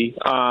 maybe.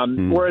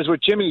 Whereas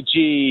with Jimmy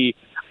G,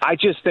 I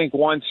just think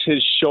once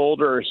his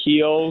shoulder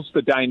heals,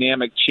 the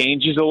dynamic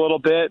changes a little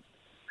bit.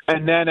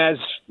 And then, as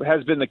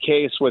has been the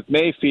case with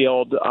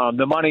Mayfield,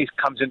 the money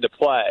comes into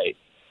play.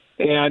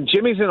 And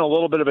Jimmy's in a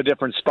little bit of a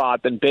different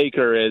spot than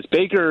Baker is.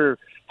 Baker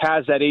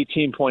has that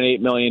 $18.8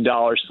 million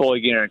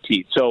fully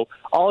guaranteed. So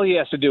all he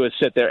has to do is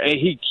sit there, and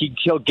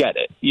he'll get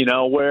it.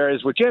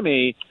 Whereas with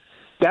Jimmy,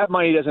 that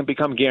money doesn't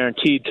become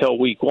guaranteed till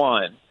week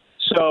 1.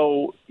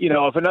 So,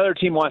 if another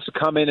team wants to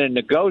come in and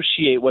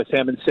negotiate with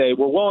him and say,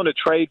 we're willing to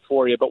trade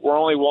for you, but we're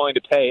only willing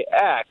to pay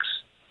X,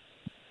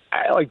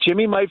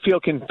 Jimmy might feel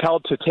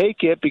compelled to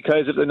take it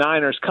because if the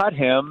Niners cut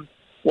him,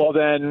 well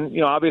then,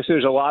 obviously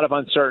there's a lot of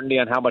uncertainty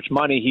on how much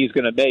money he's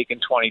going to make in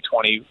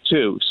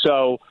 2022.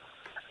 So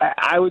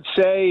I would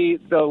say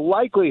the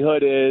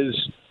likelihood is,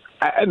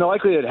 and the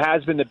likelihood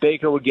has been that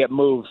Baker would get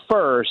moved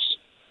first,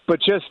 but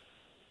just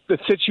the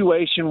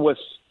situation with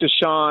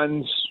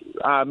Deshaun's,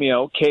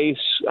 case,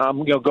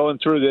 going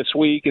through this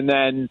week, and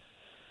then,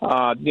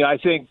 I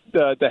think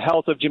the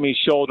health of Jimmy's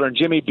shoulder and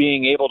Jimmy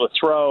being able to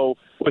throw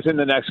within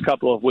the next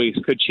couple of weeks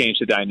could change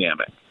the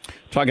dynamic.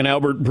 Talking to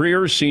Albert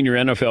Breer, senior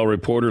NFL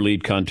reporter,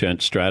 lead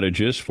content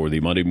strategist for the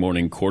Monday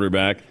Morning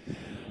Quarterback.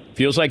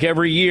 Feels like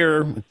every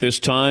year at this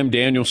time,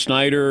 Daniel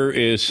Snyder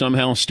is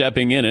somehow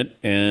stepping in it,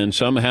 and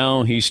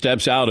somehow he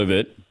steps out of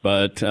it.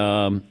 But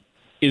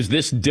is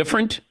this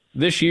different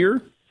this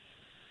year?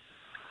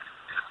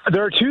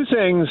 There are two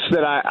things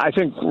that I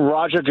think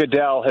Roger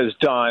Goodell has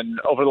done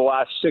over the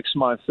last 6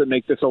 months that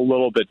make this a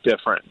little bit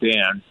different,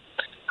 Dan.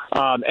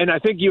 And I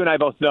think you and I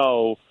both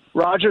know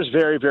Roger's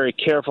very, very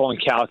careful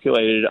and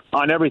calculated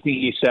on everything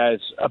he says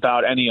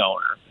about any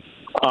owner.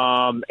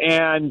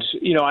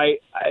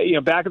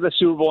 Back at the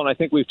Super Bowl, and I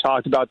think we've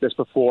talked about this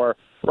before,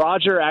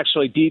 Roger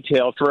actually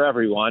detailed for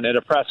everyone at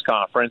a press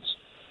conference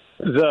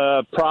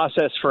the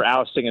process for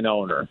ousting an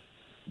owner.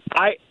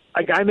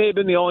 I may have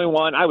been the only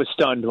one. I was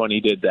stunned when he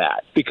did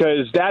that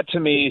because that, to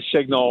me,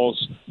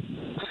 signals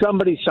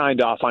somebody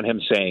signed off on him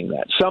saying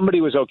that.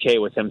 Somebody was okay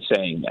with him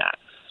saying that.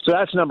 So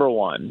that's number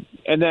one.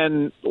 And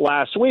then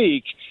last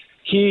week,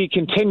 he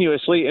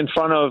continuously, in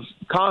front of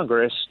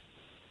Congress,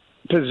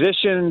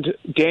 positioned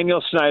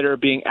Daniel Snyder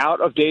being out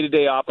of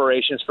day-to-day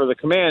operations for the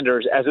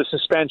Commanders as a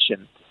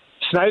suspension.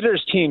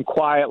 Snyder's team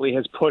quietly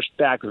has pushed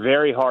back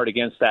very hard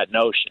against that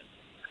notion.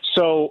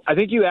 So I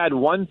think you add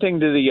one thing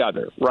to the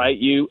other, right?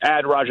 You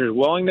add Roger's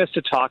willingness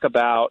to talk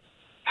about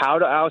how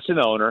to oust an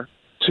owner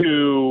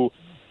to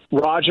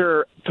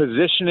Roger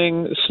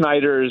positioning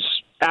Snyder's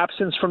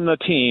absence from the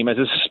team as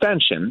a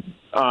suspension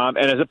and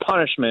as a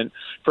punishment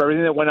for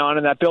everything that went on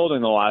in that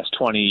building the last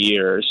 20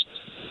 years.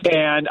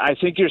 And I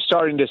think you're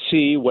starting to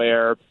see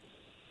where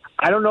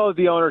I don't know if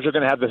the owners are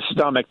going to have the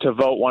stomach to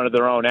vote one of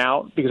their own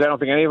out because I don't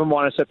think any of them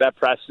want to set that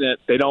precedent.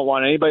 They don't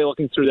want anybody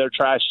looking through their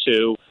trash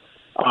too.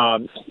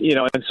 And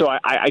so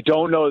I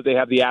don't know that they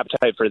have the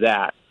appetite for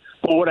that.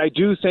 But what I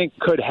do think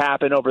could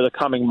happen over the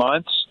coming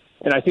months,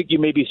 and I think you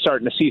may be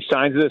starting to see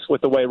signs of this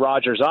with the way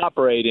Roger's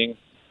operating,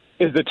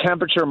 is the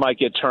temperature might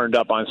get turned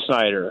up on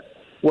Snyder,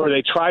 where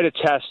they try to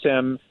test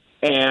him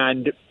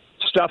and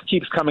stuff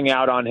keeps coming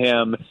out on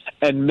him,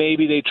 and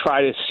maybe they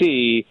try to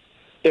see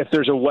if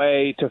there's a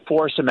way to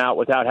force him out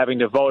without having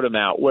to vote him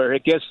out, where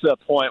it gets to the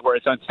point where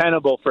it's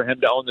untenable for him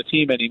to own the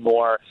team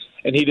anymore,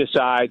 and he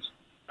decides,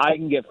 I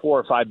can get $4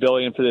 or $5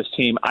 billion for this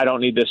team. I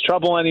don't need this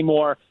trouble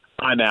anymore.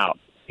 I'm out.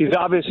 He's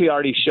obviously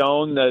already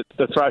shown that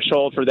the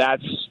threshold for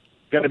that's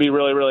going to be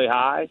really, really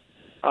high.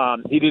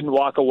 He didn't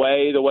walk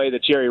away the way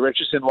that Jerry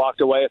Richardson walked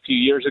away a few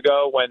years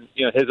ago when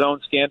his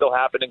own scandal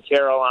happened in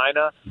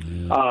Carolina.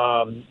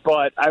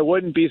 But I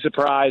wouldn't be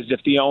surprised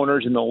if the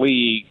owners in the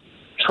league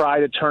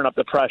try to turn up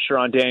the pressure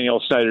on Daniel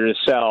Snyder to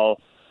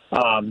sell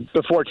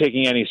before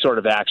taking any sort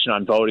of action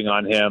on voting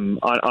on him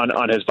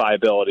on his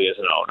viability as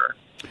an owner.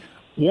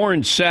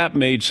 Warren Sapp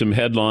made some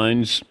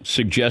headlines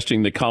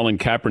suggesting that Colin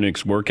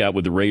Kaepernick's workout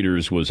with the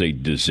Raiders was a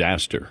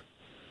disaster.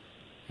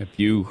 Have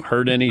you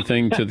heard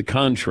anything to the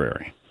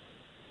contrary?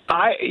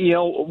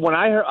 When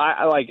I heard,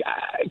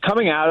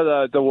 coming out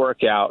of the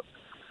workout,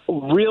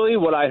 really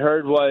what I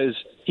heard was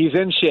he's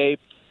in shape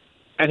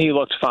and he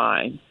looked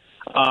fine.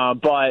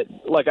 But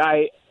like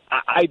I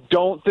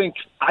don't think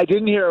I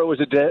didn't hear it was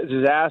a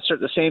disaster.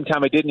 At the same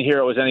time, I didn't hear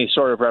it was any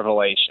sort of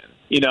revelation.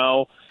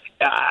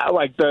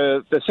 Like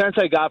the sense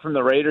I got from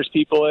the Raiders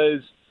people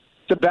is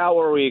it's about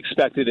where we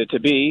expected it to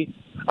be,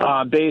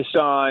 based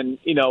on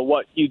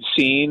what you'd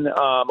seen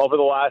over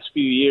the last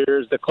few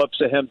years, the clips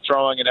of him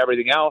throwing and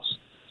everything else.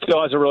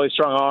 Still has a really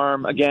strong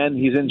arm. Again,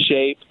 he's in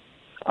shape.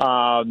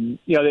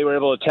 They were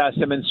able to test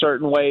him in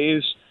certain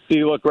ways. Did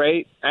he look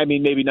great? I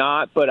mean, maybe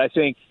not, but I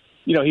think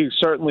he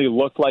certainly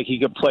looked like he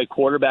could play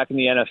quarterback in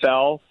the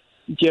NFL,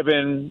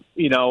 given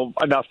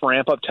enough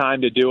ramp up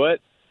time to do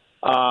it.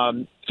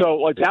 So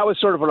like that was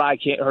sort of what I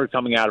heard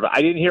coming out of it.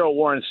 I didn't hear what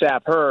Warren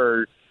Sapp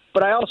heard,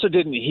 but I also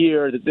didn't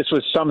hear that this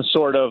was some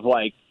sort of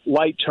like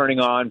light turning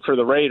on for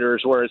the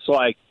Raiders, where it's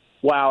like,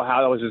 wow,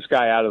 how was this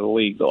guy out of the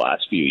league the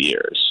last few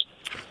years?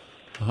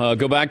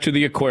 Go back to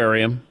the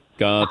aquarium.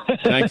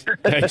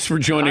 Thanks for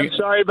joining. I'm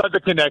sorry about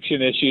the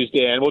connection issues,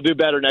 Dan. We'll do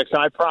better next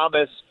time. I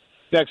promise.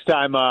 Next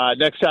time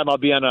I'll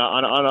be on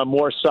a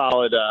more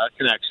solid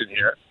connection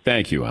here.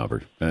 Thank you,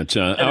 Albert. That's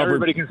and Albert.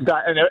 Everybody can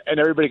stop. And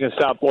everybody can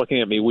stop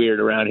looking at me weird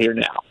around here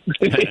now.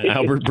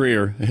 Albert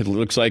Breer. It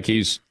looks like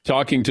he's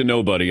talking to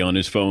nobody on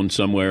his phone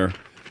somewhere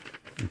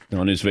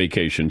on his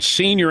vacation.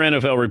 Senior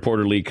NFL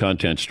reporter, lead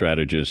content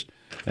strategist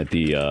at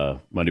the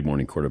Monday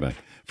Morning Quarterback.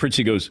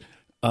 Fritzy goes,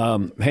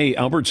 hey,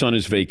 Albert's on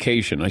his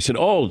vacation. I said,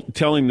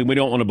 tell him that we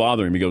don't want to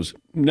bother him. He goes,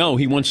 no,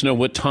 he wants to know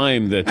what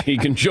time that he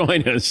can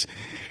join us.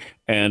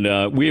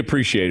 And we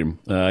appreciate him.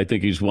 I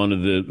think he's one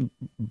of the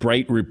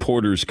bright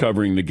reporters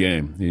covering the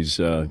game. He's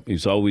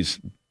always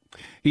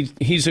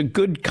he's a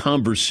good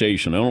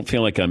conversation. I don't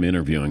feel like I'm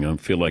interviewing. I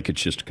feel like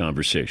it's just a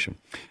conversation.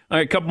 All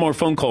right, a couple more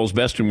phone calls,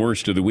 best and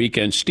worst of the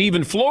weekend. Steve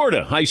in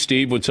Florida. Hi,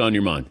 Steve. What's on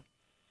your mind?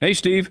 Hey,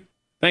 Steve.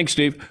 Thanks,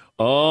 Steve.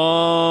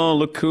 Oh,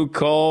 look who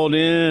called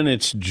in.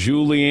 It's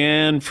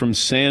Julianne from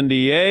San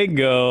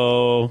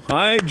Diego.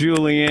 Hi,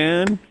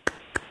 Julianne.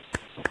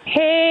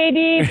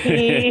 Hey,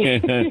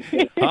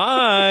 DP.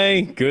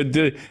 Hi. Good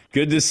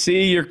to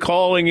see you're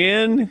calling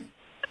in.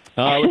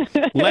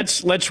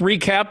 Let's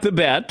recap the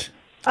bet.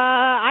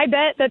 I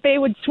bet that they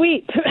would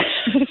sweep.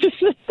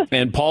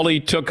 And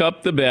Paulie took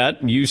up the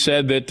bet. You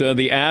said that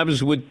the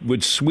Avs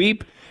would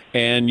sweep,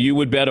 and you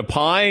would bet a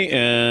pie.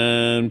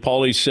 And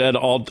Paulie said,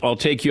 "I'll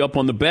take you up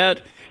on the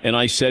bet." And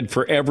I said,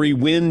 for every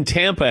win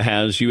Tampa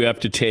has, you have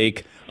to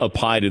take a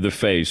pie to the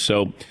face.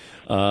 So.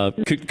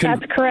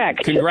 That's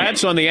correct.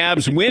 Congrats on the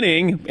Avs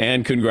winning,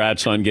 and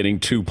congrats on getting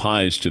 2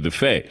 pies to the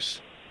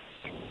face.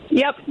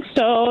 Yep.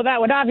 So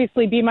that would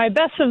obviously be my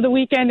best of the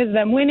weekend is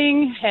them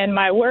winning, and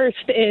my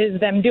worst is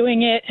them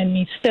doing it and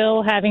me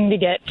still having to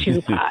get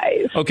 2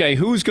 pies. Okay,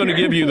 who's going to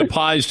give you the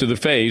pies to the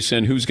face,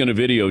 and who's going to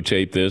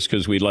videotape this?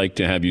 Because we'd like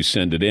to have you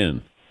send it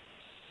in.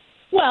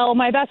 Well,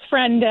 my best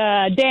friend,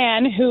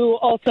 Dan, who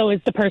also is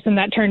the person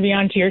that turned me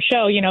on to your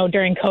show,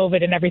 during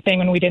COVID and everything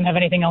when we didn't have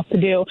anything else to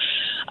do,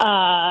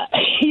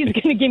 he's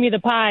going to give me the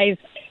pies.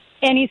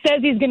 And he says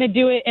he's going to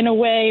do it in a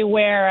way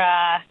where,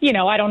 I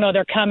don't know,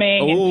 they're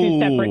coming in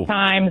 2 separate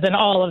times and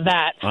all of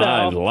that. So.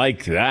 I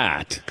like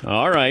that.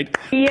 All right.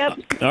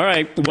 Yep. All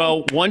right.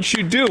 Well, once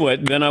you do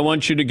it, then I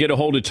want you to get a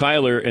hold of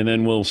Tyler, and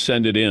then we'll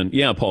send it in.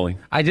 Yeah, Paulie.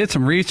 I did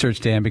some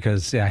research, Dan,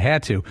 because I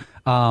had to.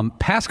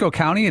 Pasco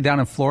County down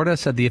in Florida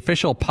said the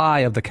official pie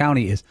of the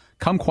county is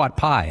kumquat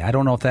pie. I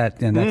don't know if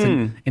that's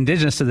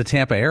indigenous to the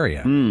Tampa area.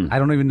 I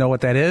don't even know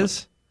what that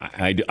is.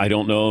 I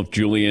don't know if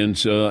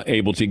Julian's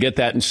able to get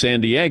that in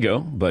San Diego,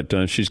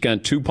 but she's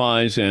got 2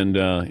 pies, and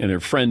her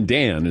friend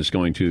Dan is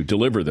going to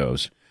deliver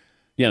those.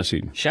 Yes,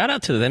 Eden. Shout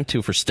out to them,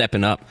 too, for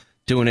stepping up,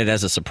 doing it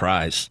as a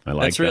surprise. I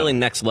like That's really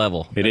next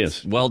level.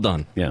 That's well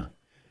done. Yeah.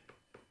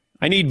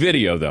 I need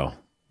video, though.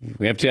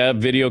 We have to have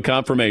video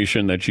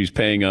confirmation that she's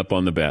paying up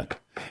on the bet.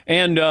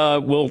 And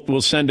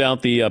we'll send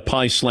out the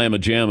Pie Slamma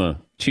Jamma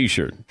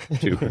T-shirt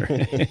to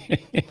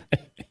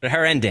her.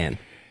 Her and Dan.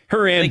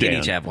 They Dan. Can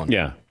each have one.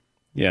 Yeah.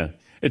 Yeah.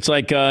 It's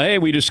like, hey,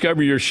 we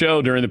discovered your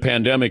show during the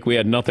pandemic. We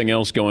had nothing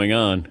else going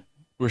on.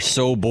 We're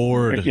so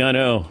bored. I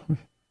know.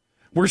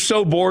 We're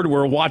so bored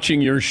we're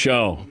watching your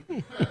show.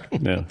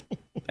 Yeah.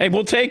 Hey,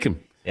 we'll take them.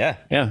 Yeah.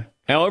 Yeah.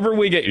 However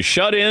we get you.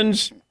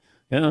 Shut-ins,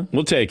 yeah,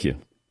 we'll take you.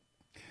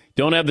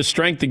 Don't have the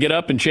strength to get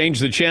up and change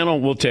the channel,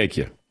 we'll take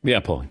you.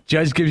 Yeah, Paulie.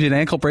 Judge gives you an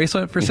ankle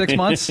bracelet for 6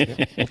 months,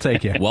 we'll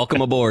take you.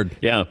 Welcome aboard.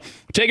 Yeah.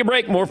 Take a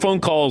break. More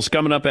phone calls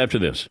coming up after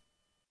this.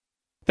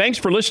 Thanks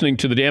for listening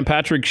to the Dan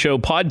Patrick Show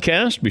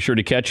podcast. Be sure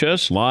to catch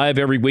us live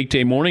every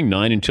weekday morning,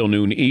 9 until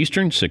noon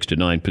Eastern, 6 to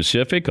 9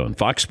 Pacific on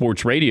Fox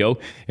Sports Radio.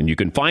 And you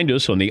can find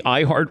us on the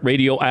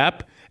iHeartRadio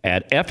app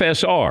at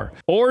FSR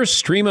or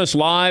stream us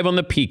live on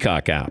the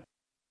Peacock app.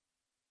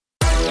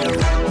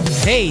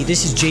 Hey,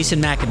 this is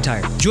Jason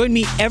McIntyre. Join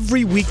me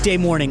every weekday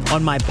morning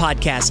on my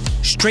podcast,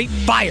 Straight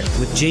Fire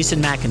with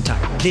Jason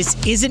McIntyre. This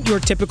isn't your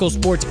typical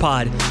sports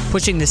pod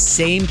pushing the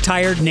same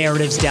tired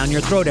narratives down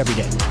your throat every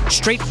day.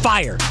 Straight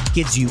Fire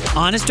gives you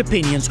honest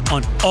opinions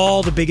on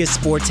all the biggest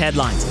sports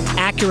headlines,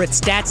 accurate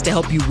stats to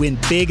help you win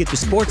big at the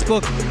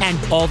sportsbook, and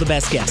all the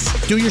best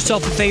guests. Do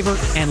yourself a favor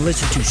and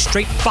listen to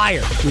Straight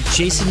Fire with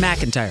Jason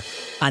McIntyre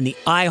on the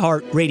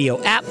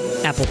iHeartRadio app,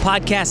 Apple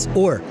Podcasts,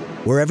 or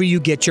wherever you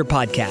get your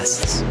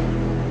podcasts.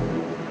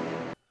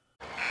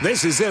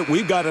 This is it.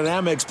 We've got an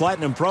Amex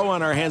Platinum Pro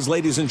on our hands,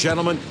 ladies and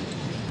gentlemen.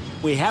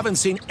 We haven't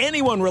seen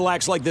anyone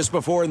relax like this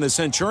before in the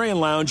Centurion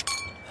Lounge.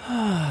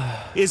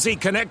 Is he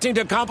connecting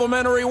to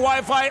complimentary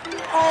Wi-Fi?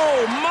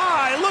 Oh,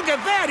 my. Look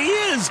at that. He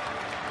is.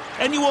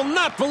 And you will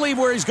not believe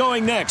where he's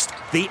going next.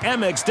 The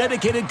Amex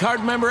dedicated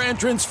card member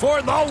entrance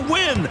for the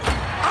win.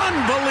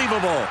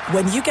 Unbelievable.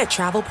 When you get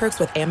travel perks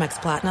with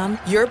Amex Platinum,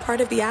 you're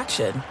part of the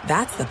action.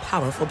 That's the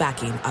powerful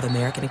backing of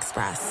American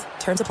Express.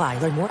 Terms apply.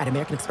 Learn more at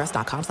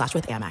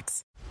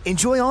americanexpress.com/withAmex.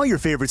 Enjoy all your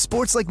favorite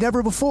sports like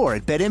never before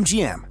at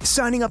BetMGM.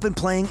 Signing up and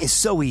playing is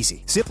so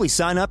easy. Simply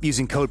sign up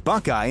using code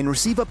Buckeye and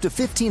receive up to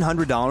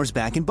 $1,500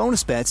 back in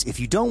bonus bets if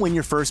you don't win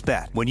your first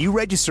bet. When you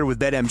register with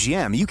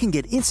BetMGM, you can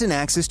get instant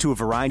access to a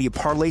variety of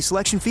parlay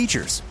selection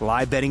features,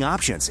 live betting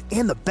options,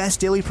 and the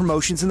best daily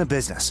promotions in the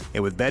business.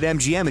 And with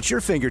BetMGM at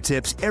your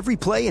fingertips, every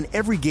play and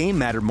every game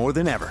matter more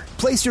than ever.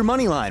 Place your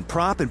moneyline,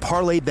 prop, and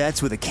parlay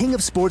bets with the king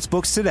of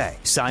sportsbooks today.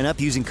 Sign up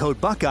using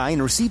code Buckeye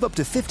and receive up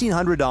to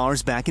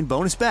 $1,500 back in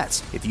bonus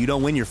bets if you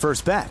don't win your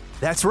first bet.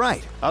 That's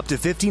right, up to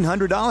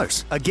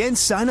 $1,500. Again,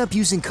 sign up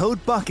using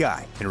code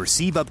Buckeye and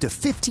receive up to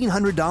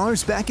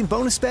 $1,500 back in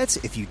bonus bets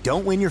if you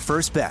don't win your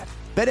first bet.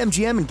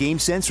 BetMGM and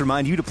GameSense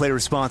remind you to play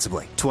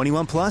responsibly.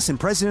 21 plus and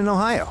present in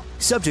Ohio.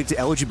 Subject to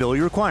eligibility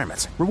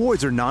requirements.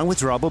 Rewards are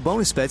non-withdrawable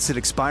bonus bets that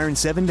expire in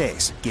 7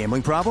 days.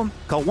 Gambling problem?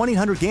 Call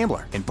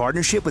 1-800-GAMBLER in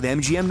partnership with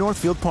MGM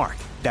Northfield Park.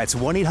 That's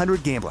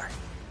 1-800-GAMBLER.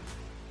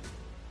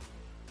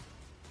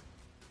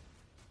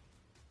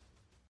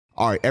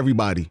 All right,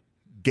 everybody.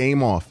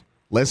 Game off.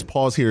 Let's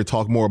pause here to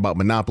talk more about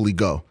Monopoly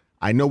Go.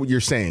 I know what you're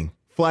saying.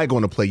 Flag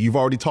on the play. You've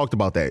already talked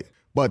about that.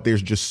 But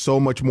there's just so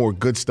much more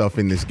good stuff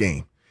in this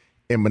game.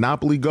 In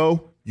Monopoly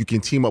Go, you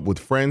can team up with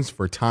friends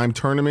for timed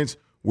tournaments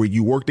where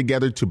you work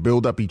together to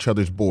build up each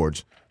other's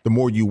boards. The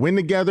more you win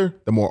together,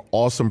 the more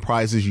awesome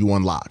prizes you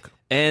unlock.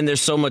 And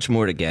there's so much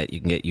more to get.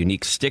 You can get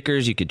unique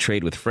stickers. You could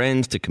trade with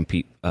friends to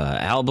compete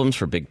albums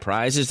for big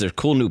prizes. There's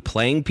cool new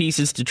playing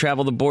pieces to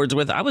travel the boards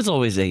with. I was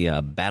always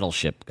a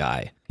Battleship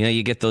guy. You know,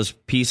 you get those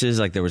pieces,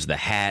 like there was the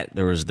hat,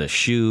 there was the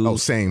shoe. Oh,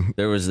 same.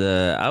 I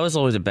was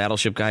always a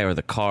Battleship guy, or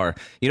the car.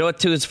 You know what,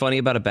 too, is funny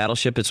about a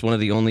Battleship? It's one of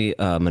the only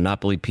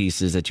Monopoly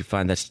pieces that you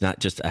find that's not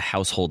just a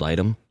household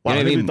item. Wow, You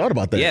know I what never even thought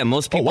about that. Yeah,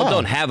 most people wow.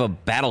 don't have a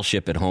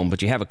Battleship at home,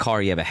 but you have a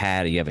car, you have a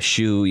hat, you have a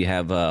shoe, you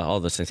have all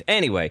those things.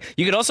 Anyway,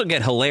 you could also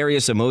get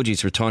hilarious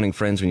emojis for taunting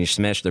friends when you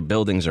smash their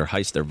buildings or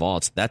heist their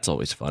vaults. That's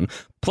always fun.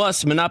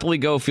 Plus, Monopoly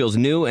Go feels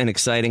new and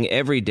exciting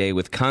every day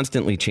with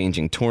constantly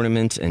changing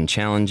tournaments and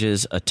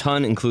challenges. A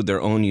ton include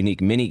their own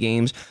unique mini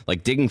games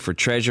like digging for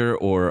treasure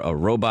or a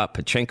robot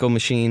Pachinko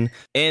machine.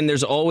 And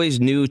there's always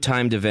new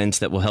timed events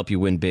that will help you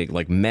win big,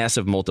 like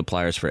massive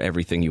multipliers for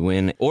everything you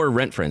win or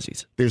rent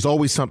frenzies. There's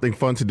always something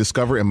fun to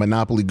discover in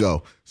Monopoly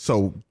Go.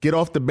 So get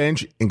off the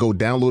bench and go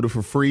download it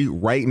for free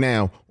right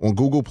now on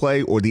Google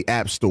Play or the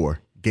App Store.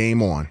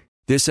 Game on.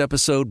 This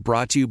episode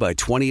brought to you by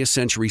 20th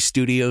Century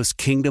Studios'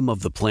 Kingdom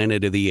of the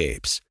Planet of the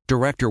Apes.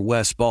 Director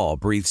Wes Ball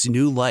breathes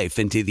new life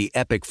into the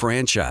epic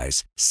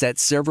franchise, set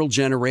several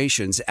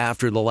generations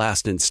after the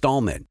last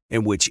installment,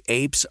 in which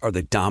apes are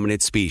the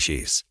dominant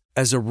species.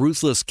 As a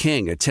ruthless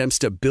king attempts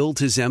to build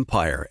his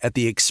empire at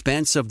the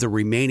expense of the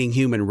remaining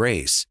human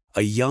race,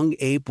 a young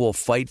ape will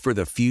fight for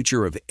the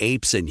future of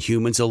apes and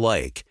humans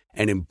alike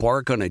and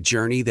embark on a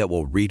journey that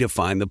will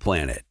redefine the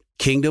planet.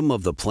 Kingdom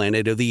of the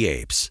Planet of the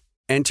Apes.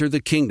 Enter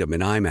the kingdom in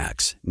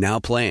IMAX, now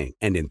playing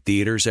and in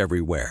theaters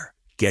everywhere.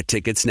 Get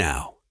tickets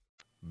now.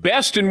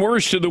 Best and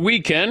worst of the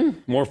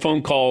weekend. More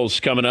phone calls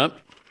coming up.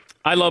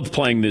 I love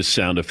playing this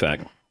sound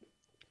effect.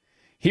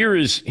 Here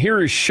is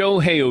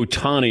Shohei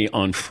Ohtani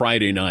on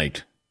Friday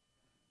night.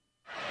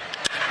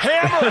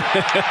 Hammer!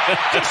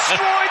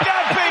 Destroyed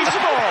that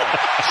baseball!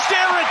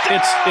 Stare it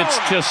down!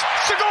 It's just...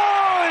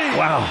 Sugoi!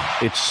 Wow,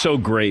 it's so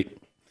great.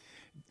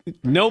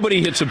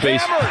 Nobody hits a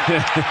baseball.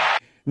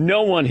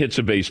 No one hits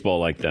a baseball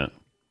like that.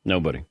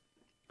 Nobody.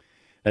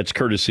 That's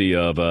courtesy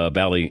of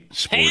Bally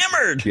Sports.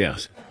 Hammered!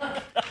 Yes.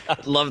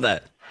 Love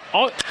that.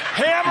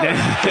 Hammer!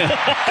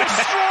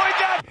 Destroyed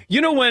that!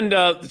 You know when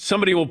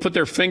somebody will put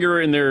their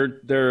finger in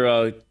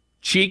their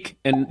cheek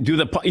and do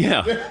the...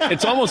 Yeah.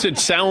 It's almost... It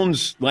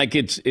sounds like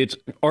it's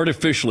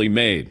artificially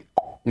made.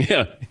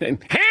 Yeah.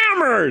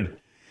 Hammered!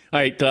 All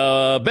right,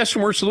 best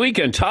and worst of the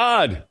weekend.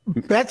 Todd.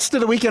 Best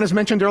of the weekend, as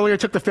mentioned earlier,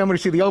 took the family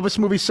to see the Elvis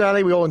movie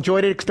Saturday. We all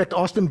enjoyed it. Expect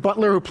Austin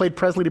Butler, who played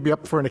Presley, to be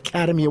up for an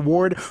Academy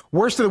Award.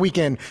 Worst of the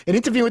weekend, an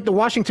interview with the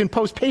Washington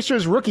Post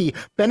Pacers rookie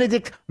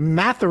Benedict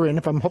Mathurin,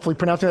 if I'm hopefully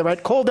pronouncing that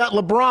right, called out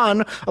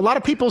LeBron. A lot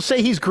of people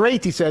say he's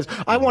great, he says.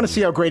 I want to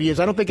see how great he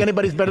is. I don't think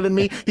anybody's better than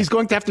me. He's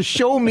going to have to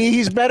show me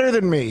he's better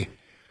than me.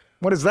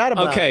 What is that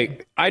about? Okay,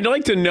 I'd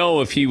like to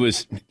know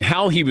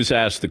how he was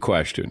asked the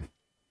question.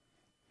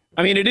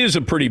 I mean, it is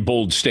a pretty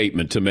bold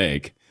statement to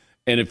make,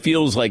 and it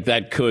feels like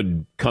that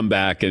could come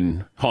back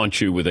and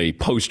haunt you with a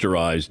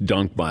posterized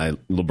dunk by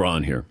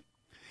LeBron here.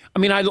 I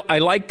mean, I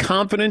like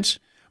confidence,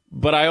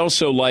 but I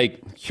also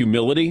like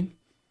humility,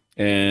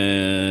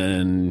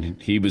 and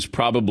he was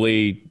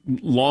probably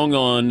long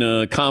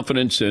on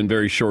confidence and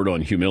very short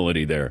on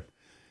humility there.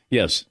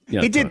 Yes.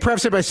 Yeah, he did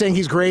preface it by saying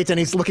he's great and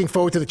he's looking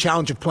forward to the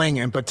challenge of playing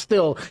him, but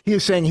still, he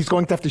was saying he's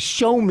going to have to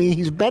show me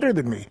he's better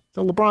than me.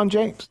 So LeBron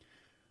James.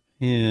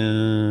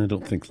 Yeah, I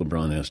don't think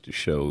LeBron has to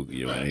show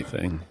you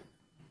anything.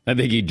 I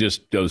think he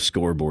just goes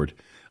scoreboard.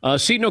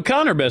 Seton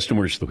O'Connor, best and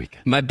worst of the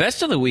weekend. My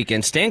best of the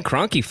weekend, Stan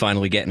Kroenke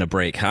finally getting a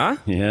break, huh?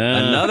 Yeah.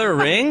 Another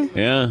ring?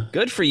 Yeah.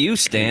 Good for you,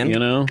 Stan. You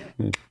know,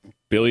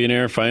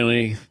 billionaire,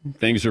 finally,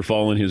 things are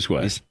falling his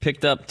way. He's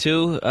picked up,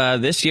 too,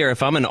 this year.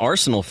 If I'm an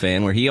Arsenal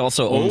fan, where he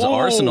also owns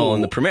Arsenal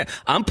in the Premier,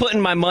 I'm putting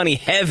my money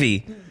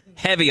heavy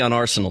on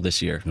Arsenal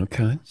this year.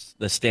 Okay.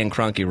 The Stan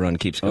Kroenke run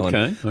keeps going.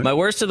 Okay. My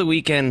worst of the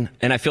weekend,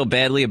 and I feel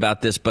badly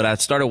about this, but I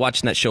started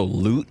watching that show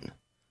Loot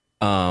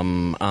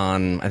on,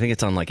 I think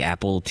it's on like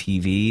Apple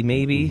TV,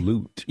 maybe.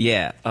 Loot.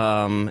 Yeah.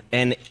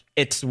 And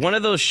it's one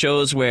of those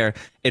shows where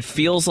it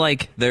feels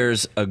like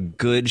there's a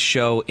good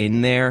show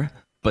in there,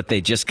 but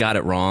they just got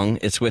it wrong.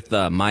 It's with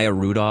Maya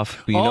Rudolph,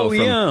 who you know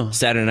from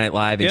Saturday Night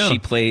Live, and she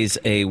plays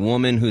a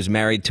woman who's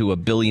married to a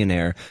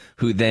billionaire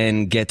who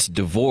then gets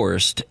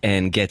divorced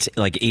and gets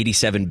like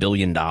 $87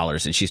 billion,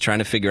 and she's trying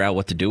to figure out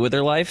what to do with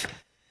her life.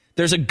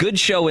 There's a good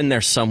show in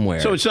there somewhere.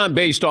 So it's not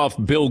based off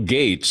Bill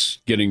Gates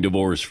getting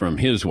divorced from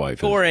his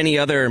wife. Or any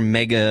other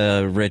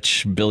mega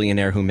rich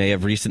billionaire who may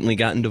have recently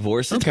gotten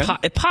divorced. Okay.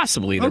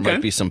 Possibly there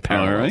might be some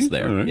parallels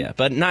there. All right. Yeah,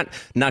 but not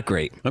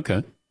great.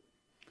 Okay.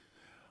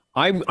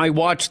 I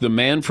watched The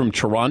Man from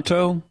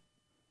Toronto,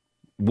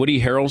 Woody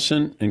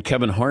Harrelson and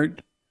Kevin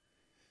Hart.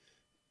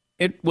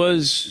 It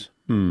was,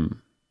 You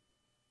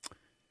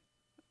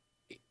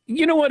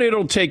know what?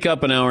 It'll take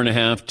up an hour and a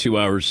half, 2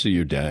 hours of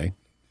your day.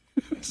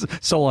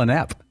 Solo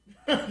nap.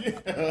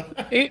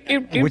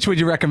 Which would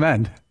you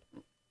recommend?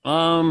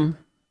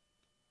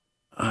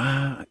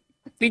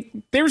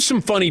 There's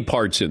some funny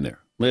parts in there.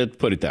 Let's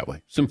put it that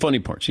way. Some funny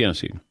parts.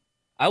 Yes, Eden.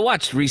 I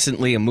watched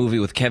recently a movie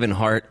with Kevin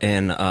Hart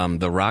and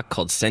The Rock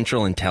called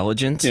Central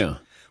Intelligence,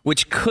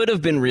 which could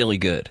have been really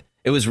good.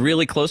 It was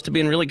really close to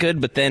being really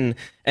good, but then,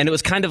 and it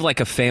was kind of like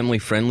a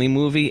family-friendly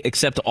movie,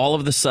 except all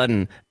of a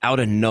sudden, out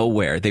of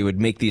nowhere, they would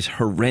make these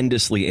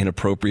horrendously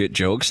inappropriate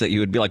jokes that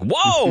you would be like,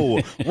 whoa,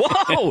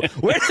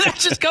 where did that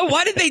just go?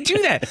 Why did they do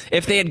that?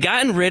 If they had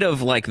gotten rid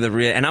of like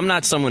and I'm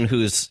not someone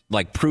who's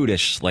like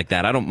prudish like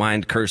that. I don't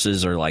mind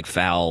curses or like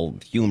foul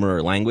humor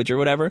or language or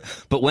whatever.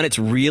 But when it's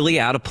really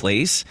out of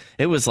place,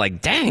 it was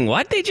like, dang,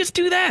 why'd they just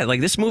do that? Like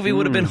this movie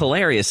would have been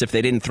hilarious if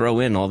they didn't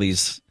throw in all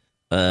these,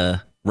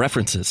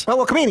 references. Well,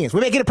 we're comedians. We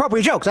make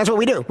inappropriate jokes. That's what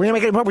we do. We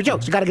make inappropriate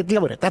jokes. You got to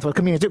deal with it. That's what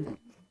comedians do.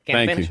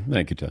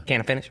 Thank you, Todd.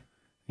 Can I finish?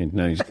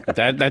 No,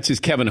 that's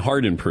his Kevin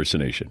Hart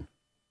impersonation.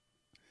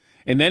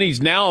 And then he's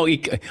now.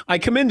 I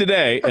come in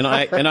today and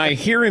I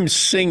hear him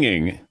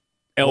singing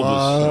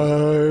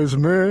Elvis. Wise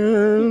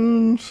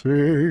men say.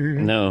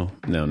 No.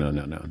 You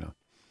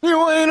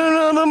ain't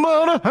another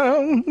but a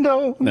hound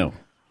dog. No.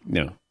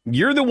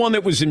 You're the one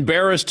that was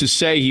embarrassed to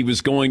say he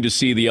was going to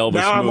see the Elvis movie.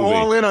 Now I'm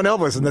all in on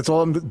Elvis, and that's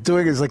all I'm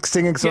doing is like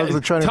singing songs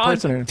and trying to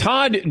impersonate him.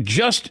 Todd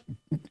just,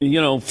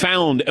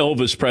 found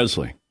Elvis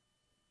Presley.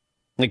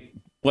 Like,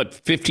 what,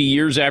 50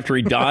 years after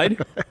he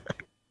died?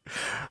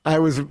 I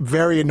was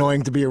very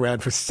annoying to be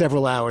around for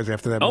several hours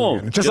after that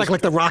movie. Just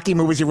like the Rocky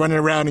movies, you're running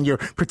around and you're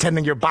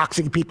pretending you're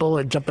boxing people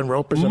or jumping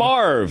rope or something.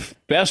 Marv,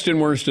 best and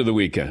worst of the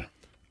weekend.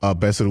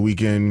 Best of the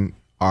weekend.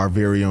 Our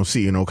very own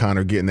Seton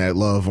O'Connor getting that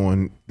love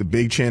on the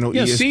big channel.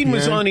 Yeah, ESPN. Seton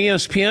was on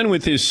ESPN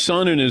with his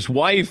son and his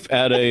wife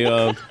at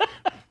a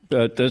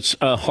that's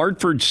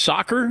Hartford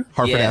Soccer.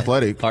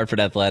 Hartford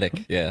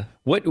Athletic. Yeah.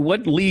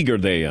 What league are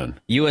they in?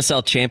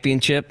 USL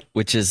Championship,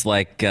 which is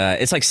like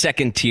it's like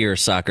second tier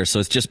soccer, so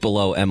it's just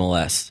below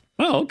MLS.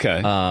 Oh, okay.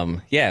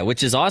 Yeah,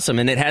 which is awesome,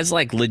 and it has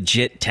like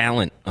legit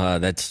talent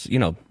that's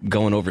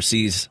going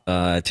overseas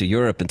to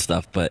Europe and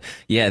stuff. But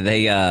yeah,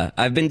 they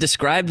I've been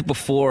described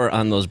before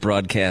on those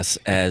broadcasts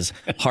as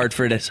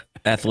Hartford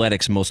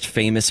Athletics' most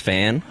famous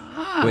fan,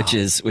 which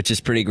is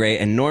pretty great.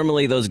 And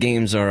normally those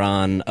games are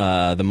on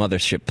the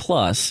Mothership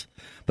Plus.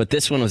 but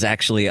this one was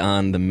actually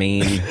on the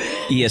main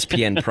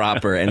ESPN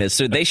proper. And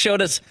so they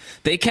showed us,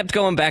 they kept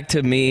going back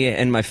to me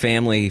and my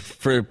family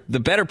for the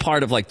better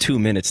part of like 2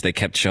 minutes. They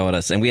kept showing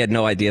us, and we had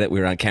no idea that we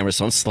were on camera.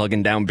 So I'm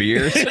slugging down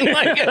beers. And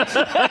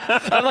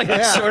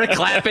I'm sort of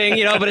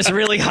clapping, but it's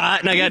really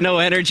hot and I got no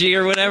energy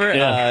or whatever.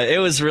 Yeah. It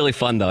was really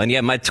fun though.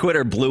 And my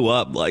Twitter blew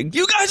up like,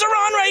 you guys are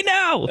on right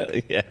now.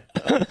 Yeah.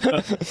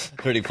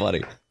 Pretty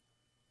funny.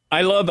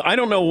 I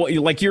don't know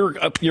what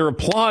you're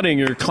applauding,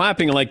 you're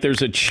clapping like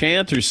there's a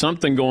chant or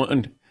something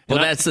going. Well,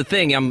 that's the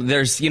thing.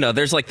 There's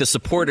like the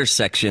supporters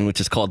section, which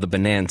is called the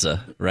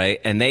Bonanza, right?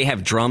 And they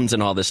have drums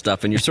and all this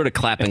stuff, and you're sort of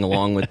clapping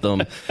along with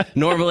them.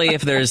 Normally,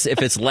 if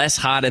it's less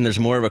hot and there's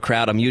more of a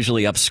crowd, I'm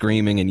usually up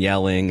screaming and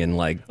yelling and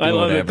like. I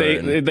love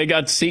whatever. that they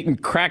got Seton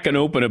cracking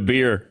open a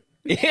beer.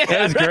 Yeah,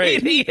 that was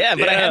great. Yeah,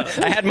 but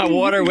I had my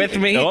water with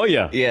me. Oh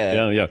yeah,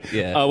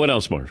 yeah. What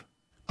else, Marv?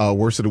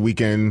 Worst of the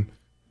weekend.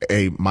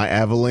 My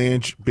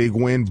Avalanche, big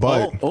win,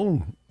 but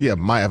yeah,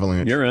 my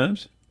Avalanche. Your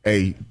Avs?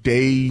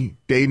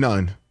 Day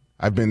none.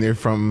 I've been there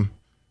from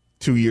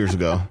 2 years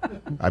ago.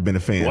 I've been a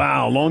fan.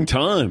 Wow, long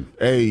time.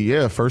 Hey,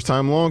 yeah, first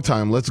time, long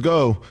time. Let's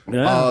go.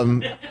 Yeah.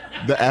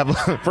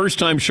 The first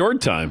time,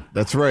 short time.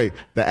 That's right.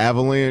 The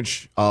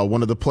Avalanche,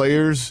 one of the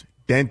players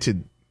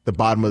dented the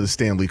bottom of the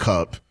Stanley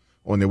Cup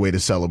on their way to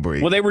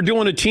celebrate. Well, they were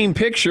doing a team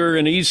picture,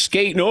 and he's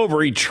skating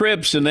over. He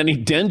trips, and then he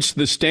dents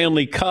the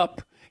Stanley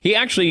Cup. He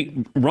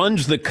actually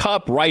runs the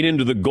cup right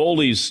into the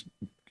goalie's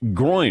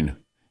groin.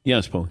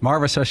 Yes, Paul.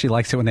 Marva says she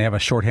likes it when they have a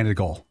shorthanded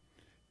goal.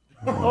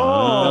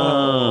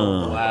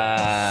 Oh.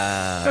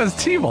 Wow. That was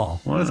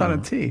T-ball. What is on a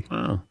T?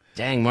 Wow.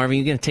 Dang, Marvin,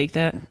 you going to take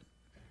that?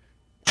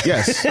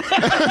 Yes. Okay.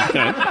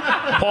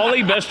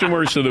 Paulie, best and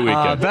worst of the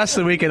weekend. Best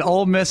of the weekend,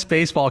 Ole Miss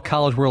Baseball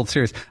College World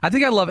Series. I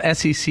think I love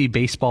SEC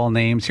baseball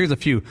names. Here's a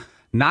few.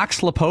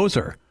 Knox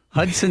Laposer,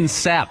 Hudson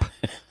Sapp,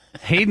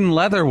 Hayden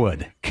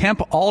Leatherwood,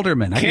 Kemp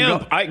Alderman.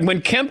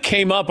 When Kemp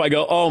came up, I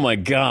go, oh, my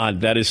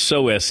God, that is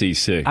so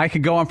SEC. I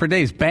could go on for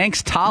days.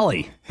 Banks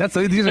Tolley.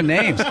 These are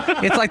names.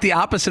 It's like the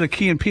opposite of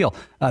Key and Peele.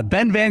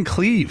 Ben Van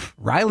Cleve,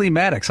 Riley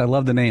Maddox. I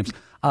love the names.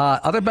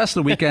 Other best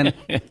of the weekend.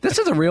 This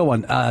is a real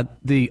one.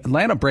 The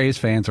Atlanta Braves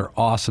fans are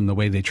awesome the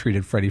way they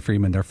treated Freddie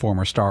Freeman, their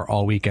former star,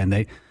 all weekend.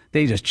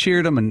 They just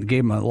cheered him and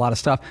gave him a lot of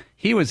stuff.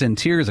 He was in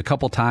tears a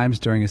couple times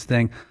during his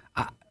thing.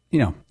 You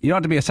don't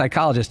have to be a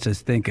psychologist to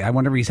think, I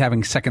wonder if he's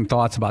having second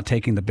thoughts about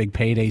taking the big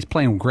payday. He's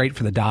playing great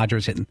for the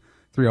Dodgers, hitting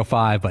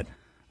 305, but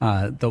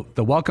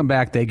the welcome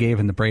back they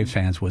gave in the Braves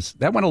fans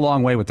that went a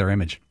long way with their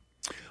image.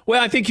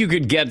 Well, I think you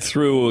could get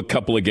through a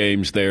couple of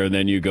games there, and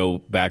then you go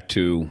back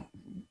to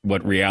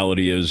what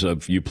reality is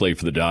of you play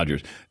for the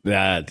Dodgers.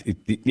 That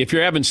if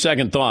you're having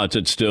second thoughts,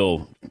 it's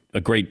still a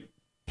great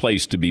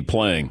place to be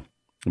playing.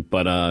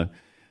 But,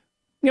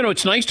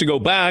 it's nice to go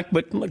back,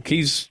 but look,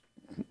 he's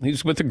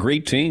with a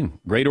great team,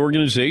 great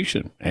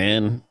organization,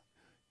 and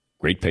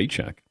great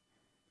paycheck.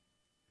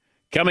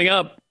 Coming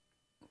up,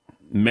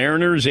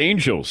 Mariners,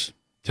 Angels,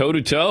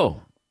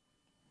 toe-to-toe.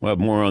 We'll have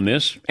more on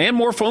this and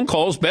more phone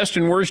calls, best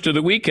and worst of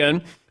the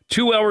weekend.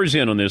 2 hours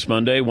in on this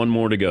Monday, one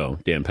more to go.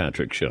 Dan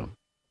Patrick Show.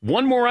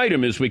 One more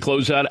item as we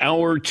close out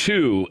hour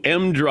 2,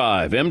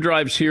 M-Drive.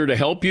 M-Drive's here to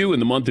help you in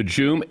the month of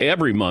June,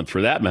 every month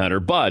for that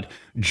matter, but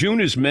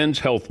June is Men's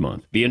Health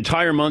Month. The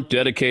entire month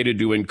dedicated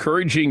to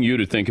encouraging you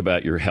to think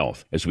about your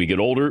health. As we get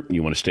older,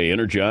 you want to stay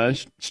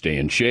energized, stay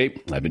in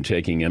shape. I've been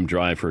taking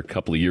M-Drive for a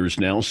couple of years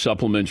now.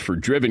 Supplements for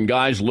driven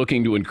guys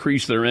looking to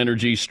increase their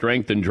energy,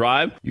 strength, and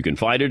drive. You can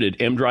find it at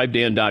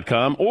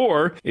mdrivedan.com,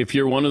 or if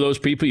you're one of those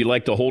people you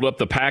like to hold up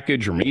the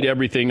package or read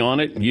everything on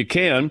it, you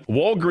can.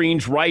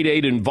 Walgreens, Rite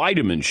Aid, and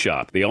Vitamin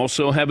Shop. They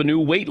also have a new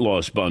weight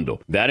loss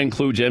bundle. That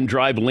includes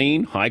M-Drive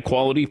Lean,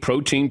 high-quality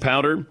protein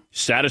powder,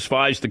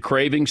 satisfies the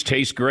cravings,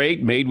 tastes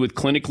great, made with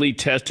clinically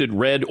tested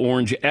red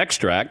orange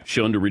extract,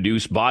 shown to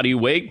reduce body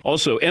weight.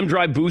 Also,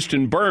 M-Drive Boost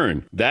and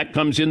Burn. That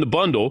comes in the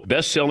bundle.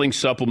 Best-selling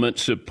supplement,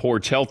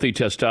 supports healthy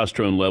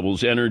testosterone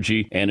levels,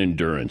 energy, and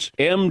endurance.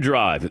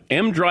 M-Drive.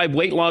 M-Drive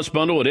weight loss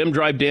bundle at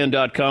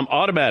mdrivedan.com.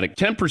 Automatic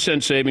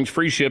 10% savings,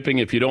 free shipping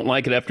if you don't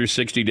like it after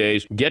 60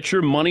 days. Get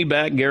your money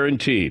back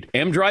guaranteed.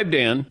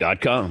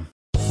 mdrivedan.com.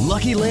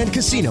 Lucky Land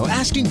Casino,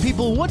 asking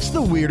people, what's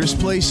the weirdest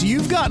place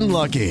you've gotten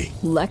lucky?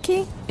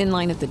 Lucky? In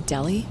line at the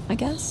deli, I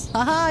guess?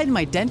 Aha, in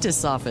my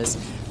dentist's office.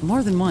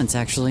 More than once,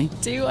 actually.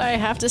 Do I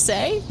have to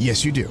say?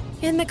 Yes, you do.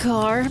 In the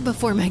car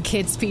before my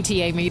kids'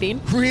 PTA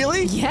meeting.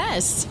 Really?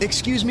 Yes.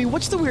 Excuse me,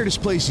 what's the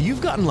weirdest place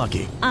you've gotten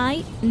lucky?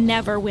 I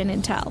never win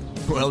and tell.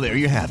 Well, there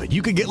you have it.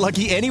 You can get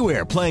lucky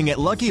anywhere, playing at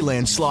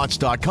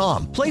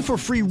LuckyLandSlots.com. Play for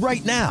free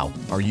right now.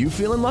 Are you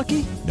feeling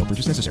lucky? No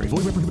purchase necessary.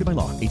 Void where prohibited by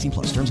law. 18+.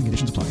 Terms and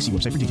conditions apply. See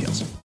website for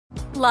details.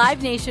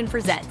 Live Nation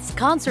presents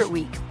Concert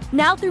Week.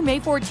 Now through May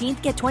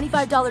 14th, get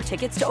 $25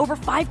 tickets to over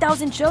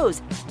 5,000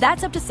 shows.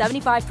 That's up to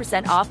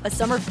 75% off a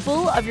summer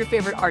full of your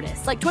favorite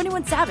artists like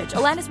 21 Savage,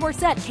 Alanis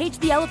Morissette, Cage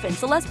the Elephant,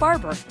 Celeste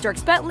Barber,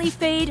 Dierks Bentley,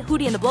 Fade,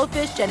 Hootie and the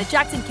Blowfish, Janet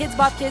Jackson, Kids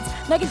Bop Kids,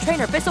 Meghan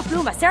Trainor, Bissell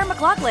Pluma, Sarah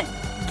McLachlan.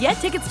 Get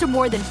tickets to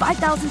more than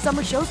 5,000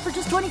 summer shows for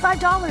just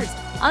 $25.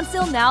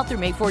 Until now through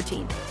May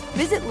 14th.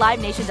 Visit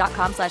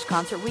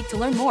LiveNation.com/Concert Week to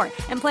learn more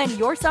and plan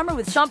your summer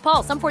with Sean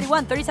Paul, Sum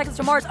 41, 30 Seconds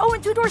to Mars,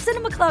 and Two Door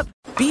Cinema Club.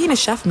 Being a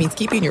chef means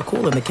keeping your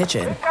cool in the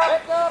kitchen.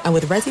 And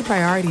with Resi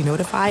Priority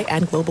Notify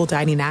and Global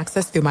Dining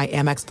Access through my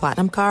Amex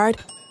Platinum card,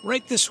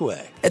 Right this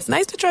way. it's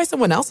nice to try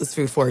someone else's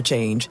food for a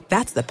change.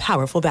 That's the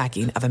powerful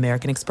backing of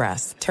American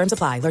Express. Terms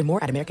apply. Learn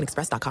more at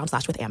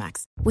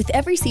americanexpress.com/withAmex. With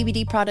every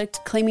CBD product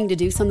claiming to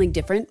do something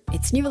different,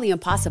 it's nearly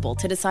impossible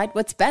to decide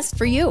what's best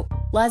for you.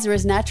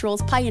 Lazarus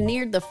Naturals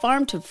pioneered the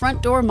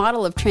farm-to-front-door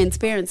model of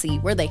transparency,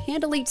 where they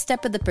handle each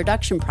step of the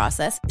production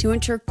process to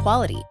ensure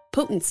quality,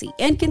 potency,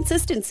 and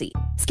consistency.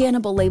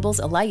 Scannable labels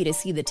allow you to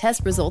see the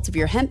test results of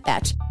your hemp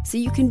batch, so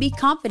you can be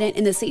confident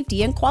in the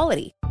safety and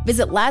quality.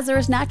 Visit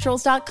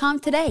LazarusNaturals.com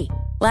today.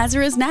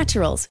 Lazarus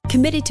Naturals,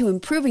 committed to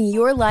improving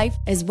your life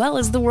as well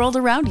as the world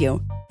around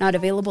you. Not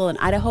available in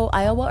Idaho,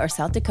 Iowa, or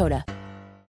South Dakota.